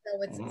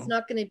it's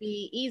not going to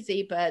be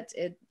easy, but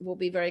it will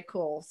be very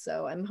cool.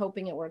 So I'm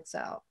hoping it works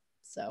out.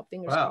 So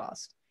fingers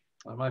crossed.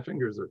 Well, my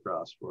fingers are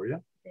crossed for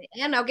you.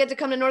 And I'll get to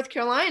come to North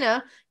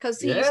Carolina,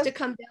 because he used to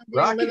come down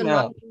there and live in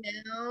Rocky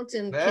Mount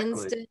and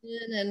Kinston,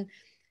 and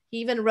he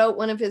even wrote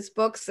one of his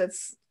books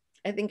that's,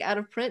 I think, out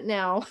of print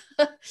now.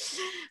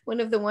 One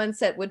of the ones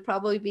that would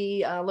probably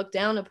be looked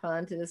down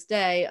upon to this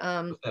day.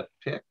 Was that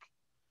Pick?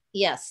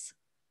 Yes.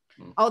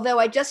 Although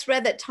I just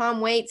read that Tom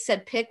Waits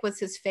said Pick was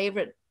his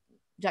favorite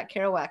Jack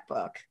Kerouac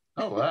book.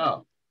 Oh,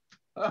 wow.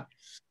 Huh.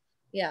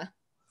 Yeah.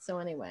 So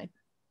anyway.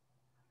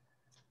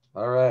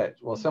 All right.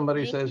 Well,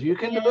 somebody says you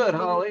can do it,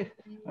 Holly.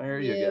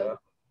 There you go.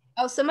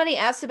 Oh, somebody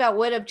asked about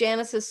what of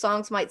Janis's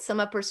songs might sum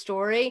up her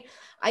story.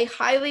 I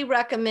highly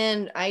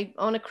recommend, I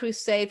on a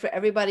crusade for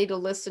everybody to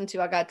listen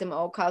to. I got them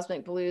Old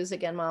Cosmic Blues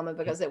Again, Mama,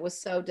 because it was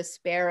so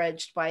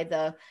disparaged by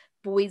the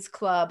boys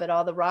club at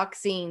all the rock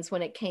scenes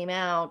when it came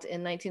out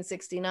in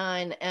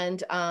 1969.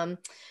 And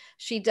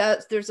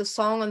there's a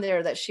song on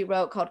there that she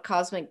wrote called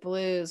Cosmic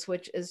Blues,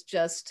 which is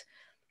just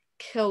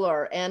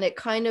killer. And it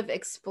kind of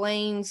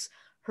explains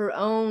her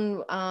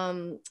own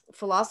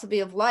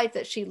philosophy of life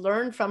that she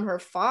learned from her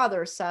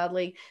father,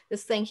 sadly,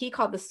 this thing he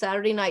called the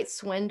Saturday night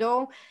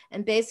swindle.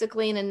 And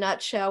basically, in a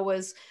nutshell,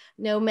 was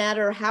no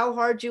matter how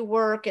hard you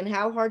work and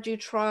how hard you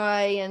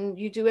try and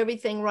you do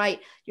everything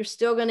right, you're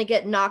still going to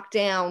get knocked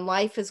down.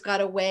 Life has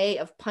got a way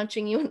of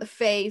punching you in the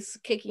face,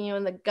 kicking you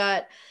in the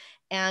gut.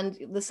 And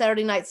the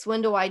Saturday night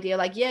swindle idea,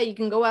 like, yeah, you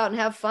can go out and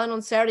have fun on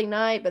Saturday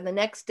night, but the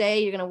next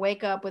day you're going to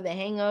wake up with a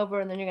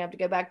hangover, and then you're going to have to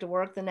go back to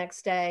work the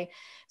next day.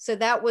 So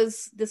that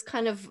was this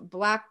kind of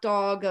black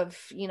dog of,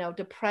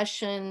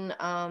 depression,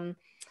 and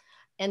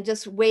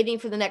just waiting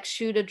for the next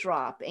shoe to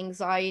drop,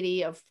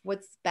 anxiety of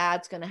what's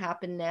bad's going to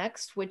happen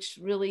next, which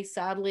really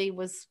sadly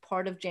was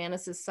part of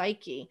Janis's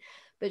psyche.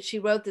 But she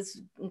wrote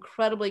this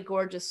incredibly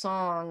gorgeous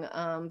song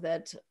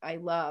that I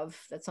love,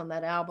 that's on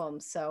that album.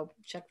 So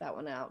check that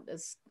one out.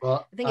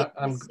 Well, I think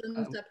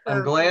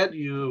I'm glad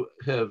you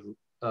have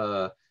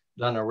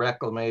done a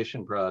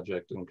reclamation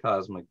project in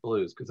Cosmic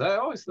Blues, because I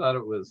always thought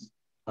it was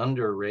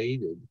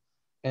underrated.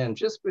 And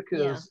just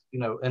because,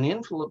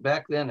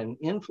 back then, an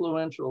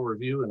influential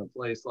review in a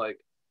place like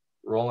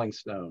Rolling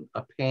Stone,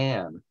 a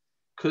Pan,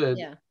 could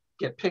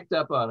get picked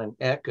up on and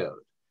echoed.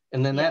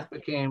 And then that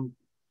became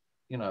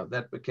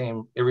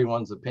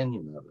everyone's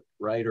opinion of it,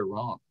 right or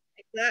wrong.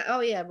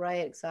 Oh yeah,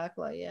 right,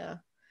 exactly, yeah.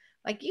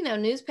 Like,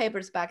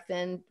 newspapers back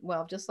then,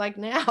 well, just like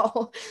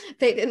now,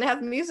 they didn't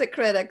have music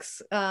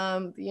critics.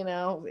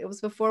 It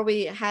was before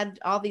we had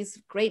all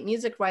these great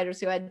music writers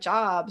who had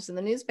jobs in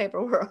the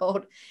newspaper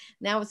world.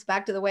 Now it's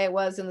back to the way it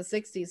was in the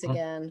 60s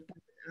again.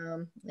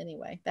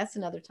 Anyway, that's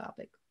another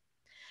topic.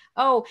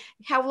 Oh,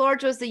 how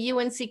large was the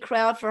UNC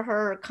crowd for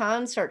her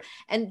concert?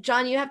 And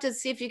John, you have to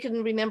see if you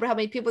can remember how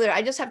many people there.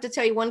 I just have to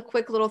tell you one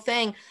quick little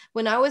thing.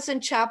 When I was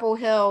in Chapel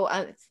Hill,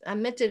 I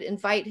meant to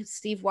invite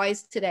Steve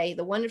Weiss today,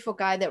 the wonderful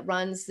guy that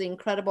runs the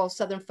incredible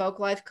Southern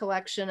Folklife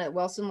collection at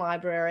Wilson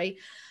Library,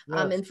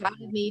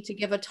 invited me to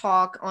give a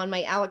talk on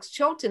my Alex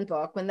Chilton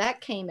book when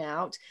that came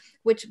out,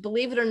 which,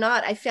 believe it or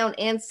not, I found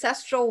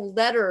ancestral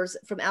letters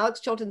from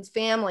Alex Chilton's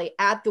family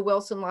at the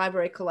Wilson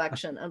Library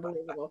collection.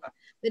 Unbelievable.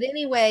 But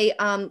anyway,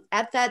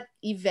 at that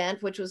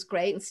event, which was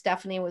great, and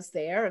Stephanie was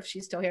there, if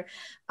she's still here,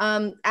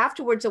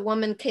 afterwards, a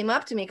woman came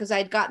up to me because I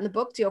had gotten the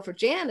book deal for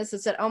Janis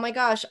and said, oh my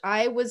gosh,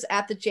 I was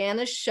at the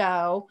Janis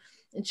show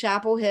in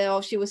Chapel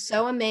Hill. She was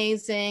so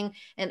amazing.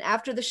 And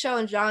after the show,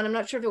 and John, I'm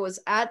not sure if it was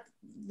at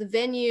the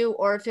venue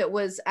or if it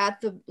was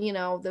at the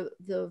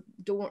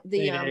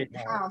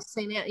house,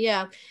 St. Anne,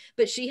 yeah.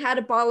 But she had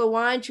a bottle of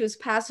wine she was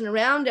passing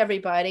around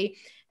everybody.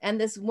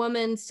 And this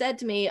woman said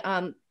to me,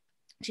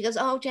 she goes,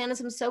 oh, Janis,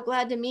 I'm so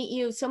glad to meet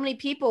you. So many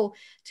people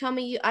tell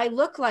me I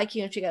look like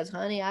you. And she goes,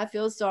 honey, I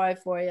feel sorry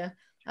for you.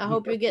 I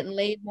hope you're getting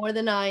laid more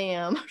than I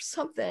am, or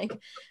something.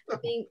 I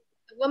mean,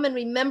 the woman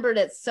remembered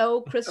it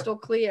so crystal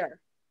clear.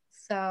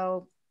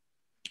 So,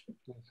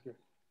 that's good.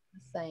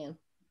 Just saying.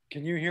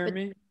 Can you hear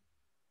me?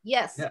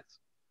 Yes.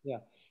 Yeah.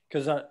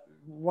 Because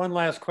one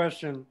last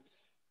question.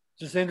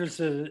 Just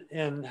interested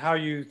in how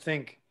you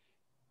think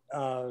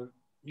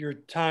your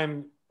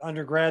time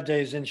undergrad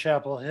days in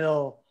Chapel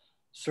Hill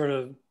sort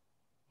of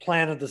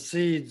planted the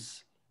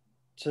seeds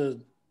to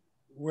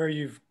where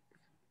you've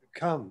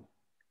come.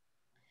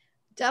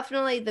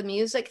 Definitely the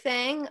music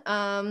thing.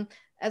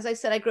 As I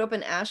said, I grew up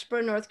in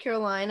Ashburn, North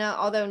Carolina,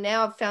 although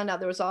now I've found out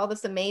there was all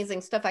this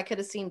amazing stuff. I could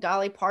have seen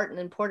Dolly Parton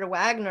and Porter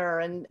Wagner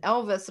and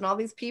Elvis and all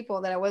these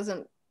people that I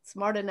wasn't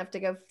smart enough to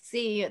go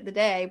see the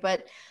day.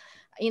 But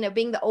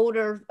being the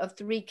older of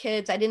 3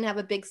 kids, I didn't have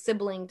a big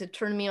sibling to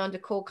turn me on to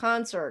cool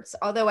concerts.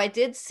 Although I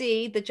did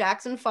see the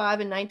Jackson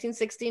 5 in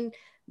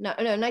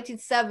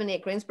 1970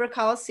 at Greensboro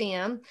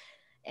Coliseum,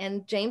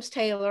 and James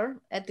Taylor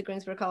at the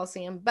Greensboro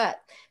Coliseum.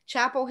 But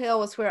Chapel Hill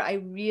was where I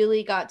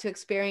really got to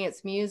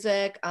experience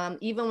music.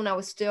 Even when I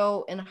was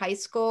still in high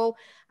school,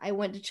 I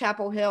went to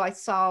Chapel Hill. I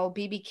saw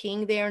B.B.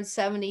 King there in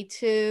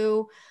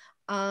 72.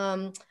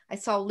 I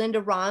saw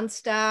Linda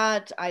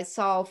Ronstadt. I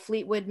saw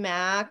Fleetwood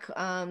Mac.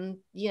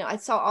 I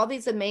saw all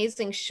these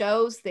amazing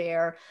shows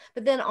there.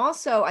 But then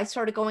also I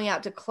started going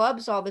out to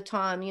clubs all the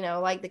time,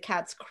 like the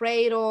Cat's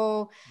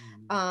Cradle,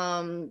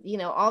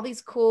 all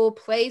these cool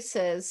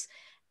places.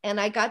 And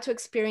I got to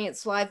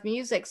experience live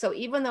music. So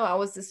even though I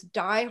was this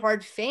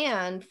diehard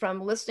fan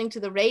from listening to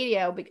the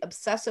radio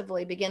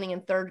obsessively beginning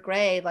in 3rd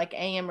grade, like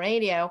AM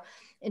radio,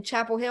 in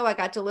Chapel Hill, I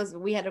got to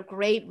listen. We had a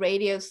great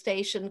radio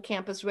station,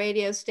 campus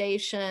radio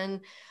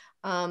station.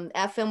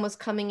 FM was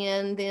coming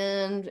in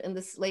then in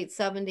the late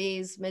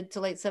 70s, mid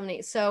to late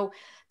 70s. So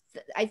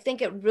I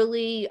think it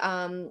really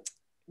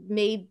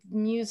made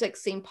music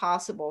seem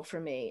possible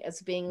for me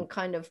as being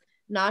kind of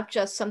not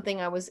just something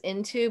I was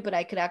into, but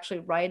I could actually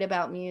write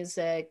about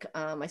music.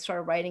 I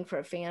started writing for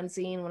a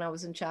fanzine when I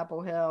was in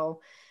Chapel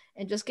Hill,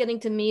 and just getting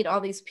to meet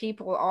all these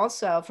people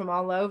also from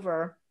all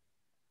over,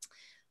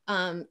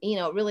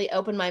 really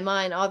opened my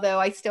mind. Although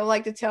I still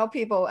like to tell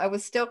people I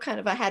was still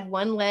I had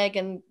one leg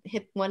and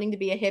wanting to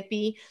be a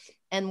hippie,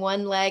 and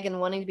one leg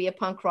and wanting to be a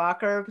punk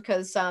rocker,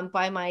 because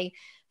by my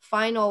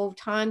final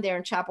time there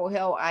in Chapel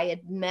Hill, I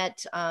had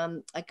met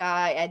a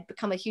guy. I'd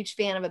become a huge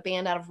fan of a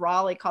band out of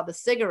Raleigh called the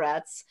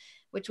Cigarettes,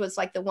 which was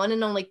like the one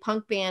and only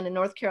punk band in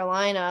North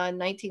Carolina in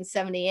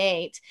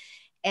 1978.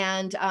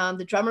 And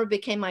the drummer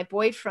became my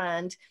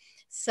boyfriend.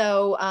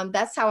 So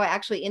that's how I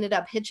actually ended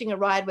up hitching a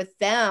ride with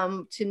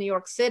them to New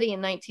York City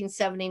in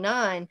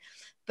 1979.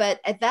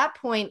 But at that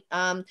point,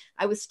 I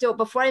was still,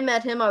 before I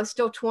met him, I was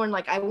still torn.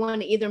 Like, I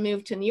wanted to either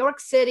move to New York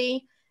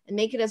City and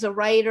make it as a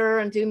writer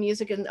and do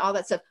music and all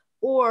that stuff,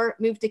 or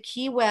move to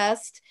Key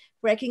West,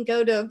 where I can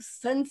go to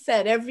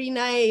Sunset every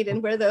night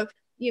and where the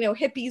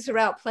hippies are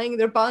out playing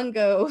their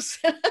bongos,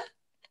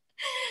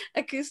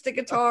 acoustic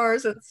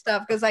guitars and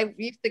stuff. Because I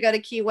used to go to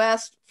Key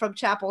West from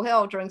Chapel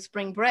Hill during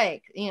spring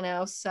break,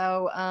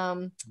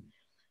 So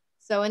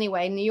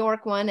anyway, New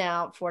York won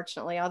out,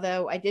 fortunately.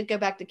 Although I did go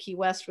back to Key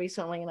West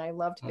recently, and I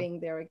loved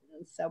being there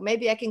again. So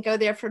maybe I can go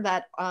there for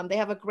that. They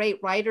have a great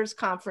writers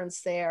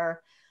conference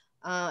there.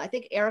 I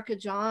think Erica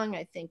Jong,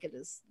 I think it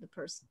is the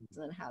person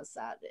that has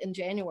that in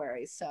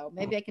January. So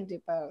maybe I can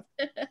do both.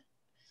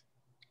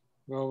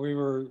 Well, we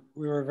were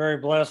very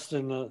blessed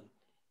in the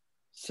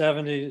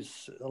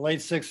 70s, late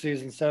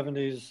 60s and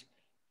 70s,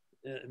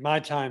 my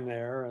time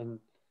there, and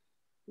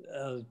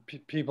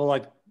people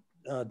like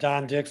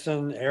Don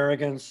Dixon,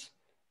 Arrogance,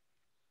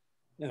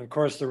 and of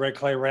course the Red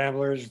Clay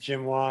Ramblers,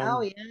 Jim Wan.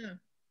 Oh yeah.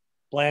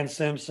 Bland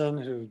Simpson,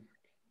 who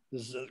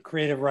is a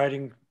creative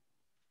writing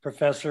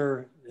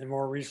professor in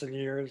more recent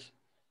years.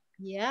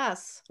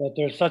 Yes. But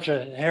there's such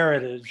a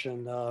heritage,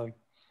 and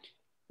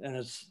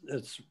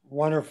it's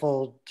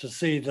wonderful to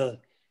see the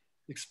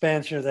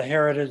expansion of the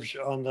heritage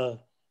on the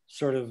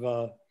sort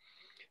of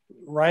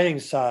writing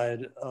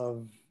side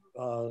of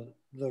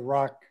the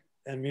rock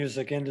and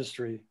music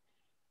industry.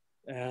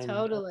 And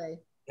totally.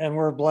 And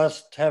we're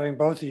blessed having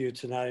both of you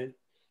tonight.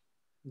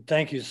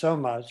 Thank you so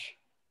much.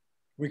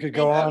 We could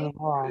go on and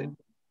on.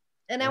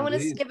 And I want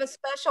to give a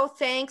special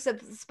thanks, a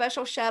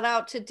special shout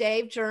out to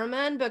Dave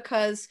German,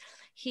 because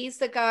he's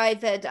the guy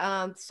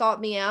that sought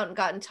me out and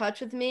got in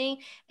touch with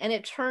me. And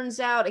it turns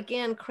out,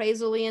 again,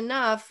 crazily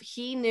enough,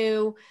 he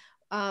knew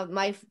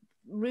my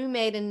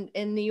roommate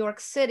in New York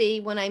City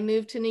when I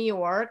moved to New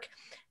York.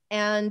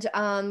 And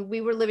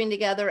we were living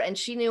together, and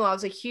she knew I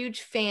was a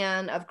huge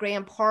fan of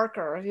Graham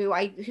Parker, who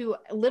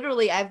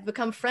literally I've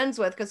become friends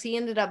with, because he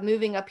ended up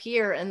moving up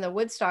here in the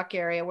Woodstock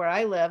area where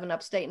I live in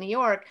upstate New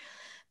York.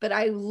 But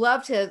I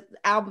loved his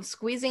album,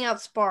 Squeezing Out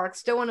Sparks,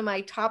 still one of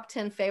my top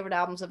 10 favorite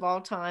albums of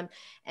all time.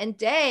 And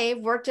Dave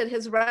worked at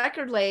his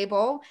record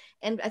label,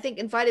 and I think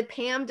invited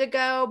Pam to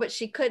go, but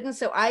she couldn't.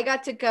 So I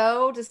got to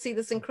go to see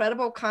this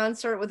incredible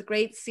concert with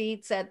great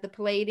seats at the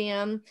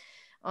Palladium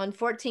on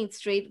 14th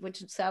Street,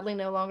 which sadly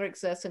no longer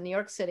exists in New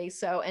York City.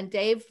 So, and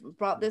Dave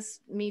brought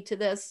me to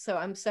this. So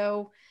I'm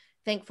so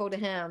thankful to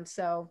him.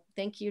 So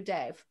thank you,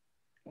 Dave.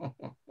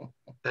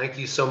 Thank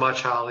you so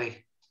much,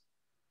 Holly.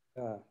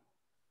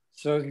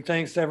 So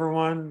thanks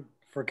everyone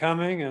for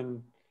coming,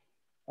 and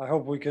I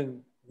hope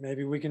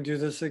maybe we can do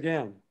this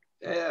again.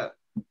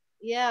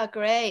 Yeah,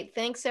 great.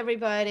 Thanks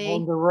everybody.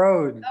 On the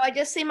road. Oh, I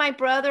just see my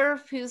brother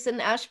who's in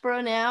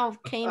Asheboro now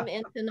came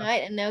in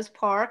tonight and knows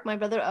Parke, my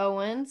brother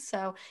Owen.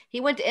 So he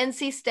went to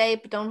NC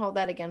State, but don't hold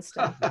that against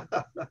him.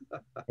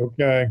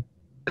 Okay.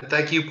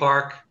 Thank you,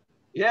 Parke.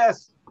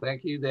 Yes.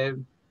 Thank you,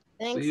 Dave.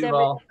 Thanks, See you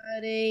all.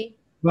 everybody.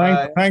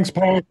 Thanks,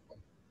 Paul.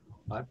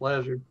 My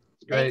pleasure.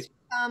 It's great. Thanks for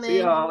coming. See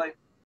you, Holly.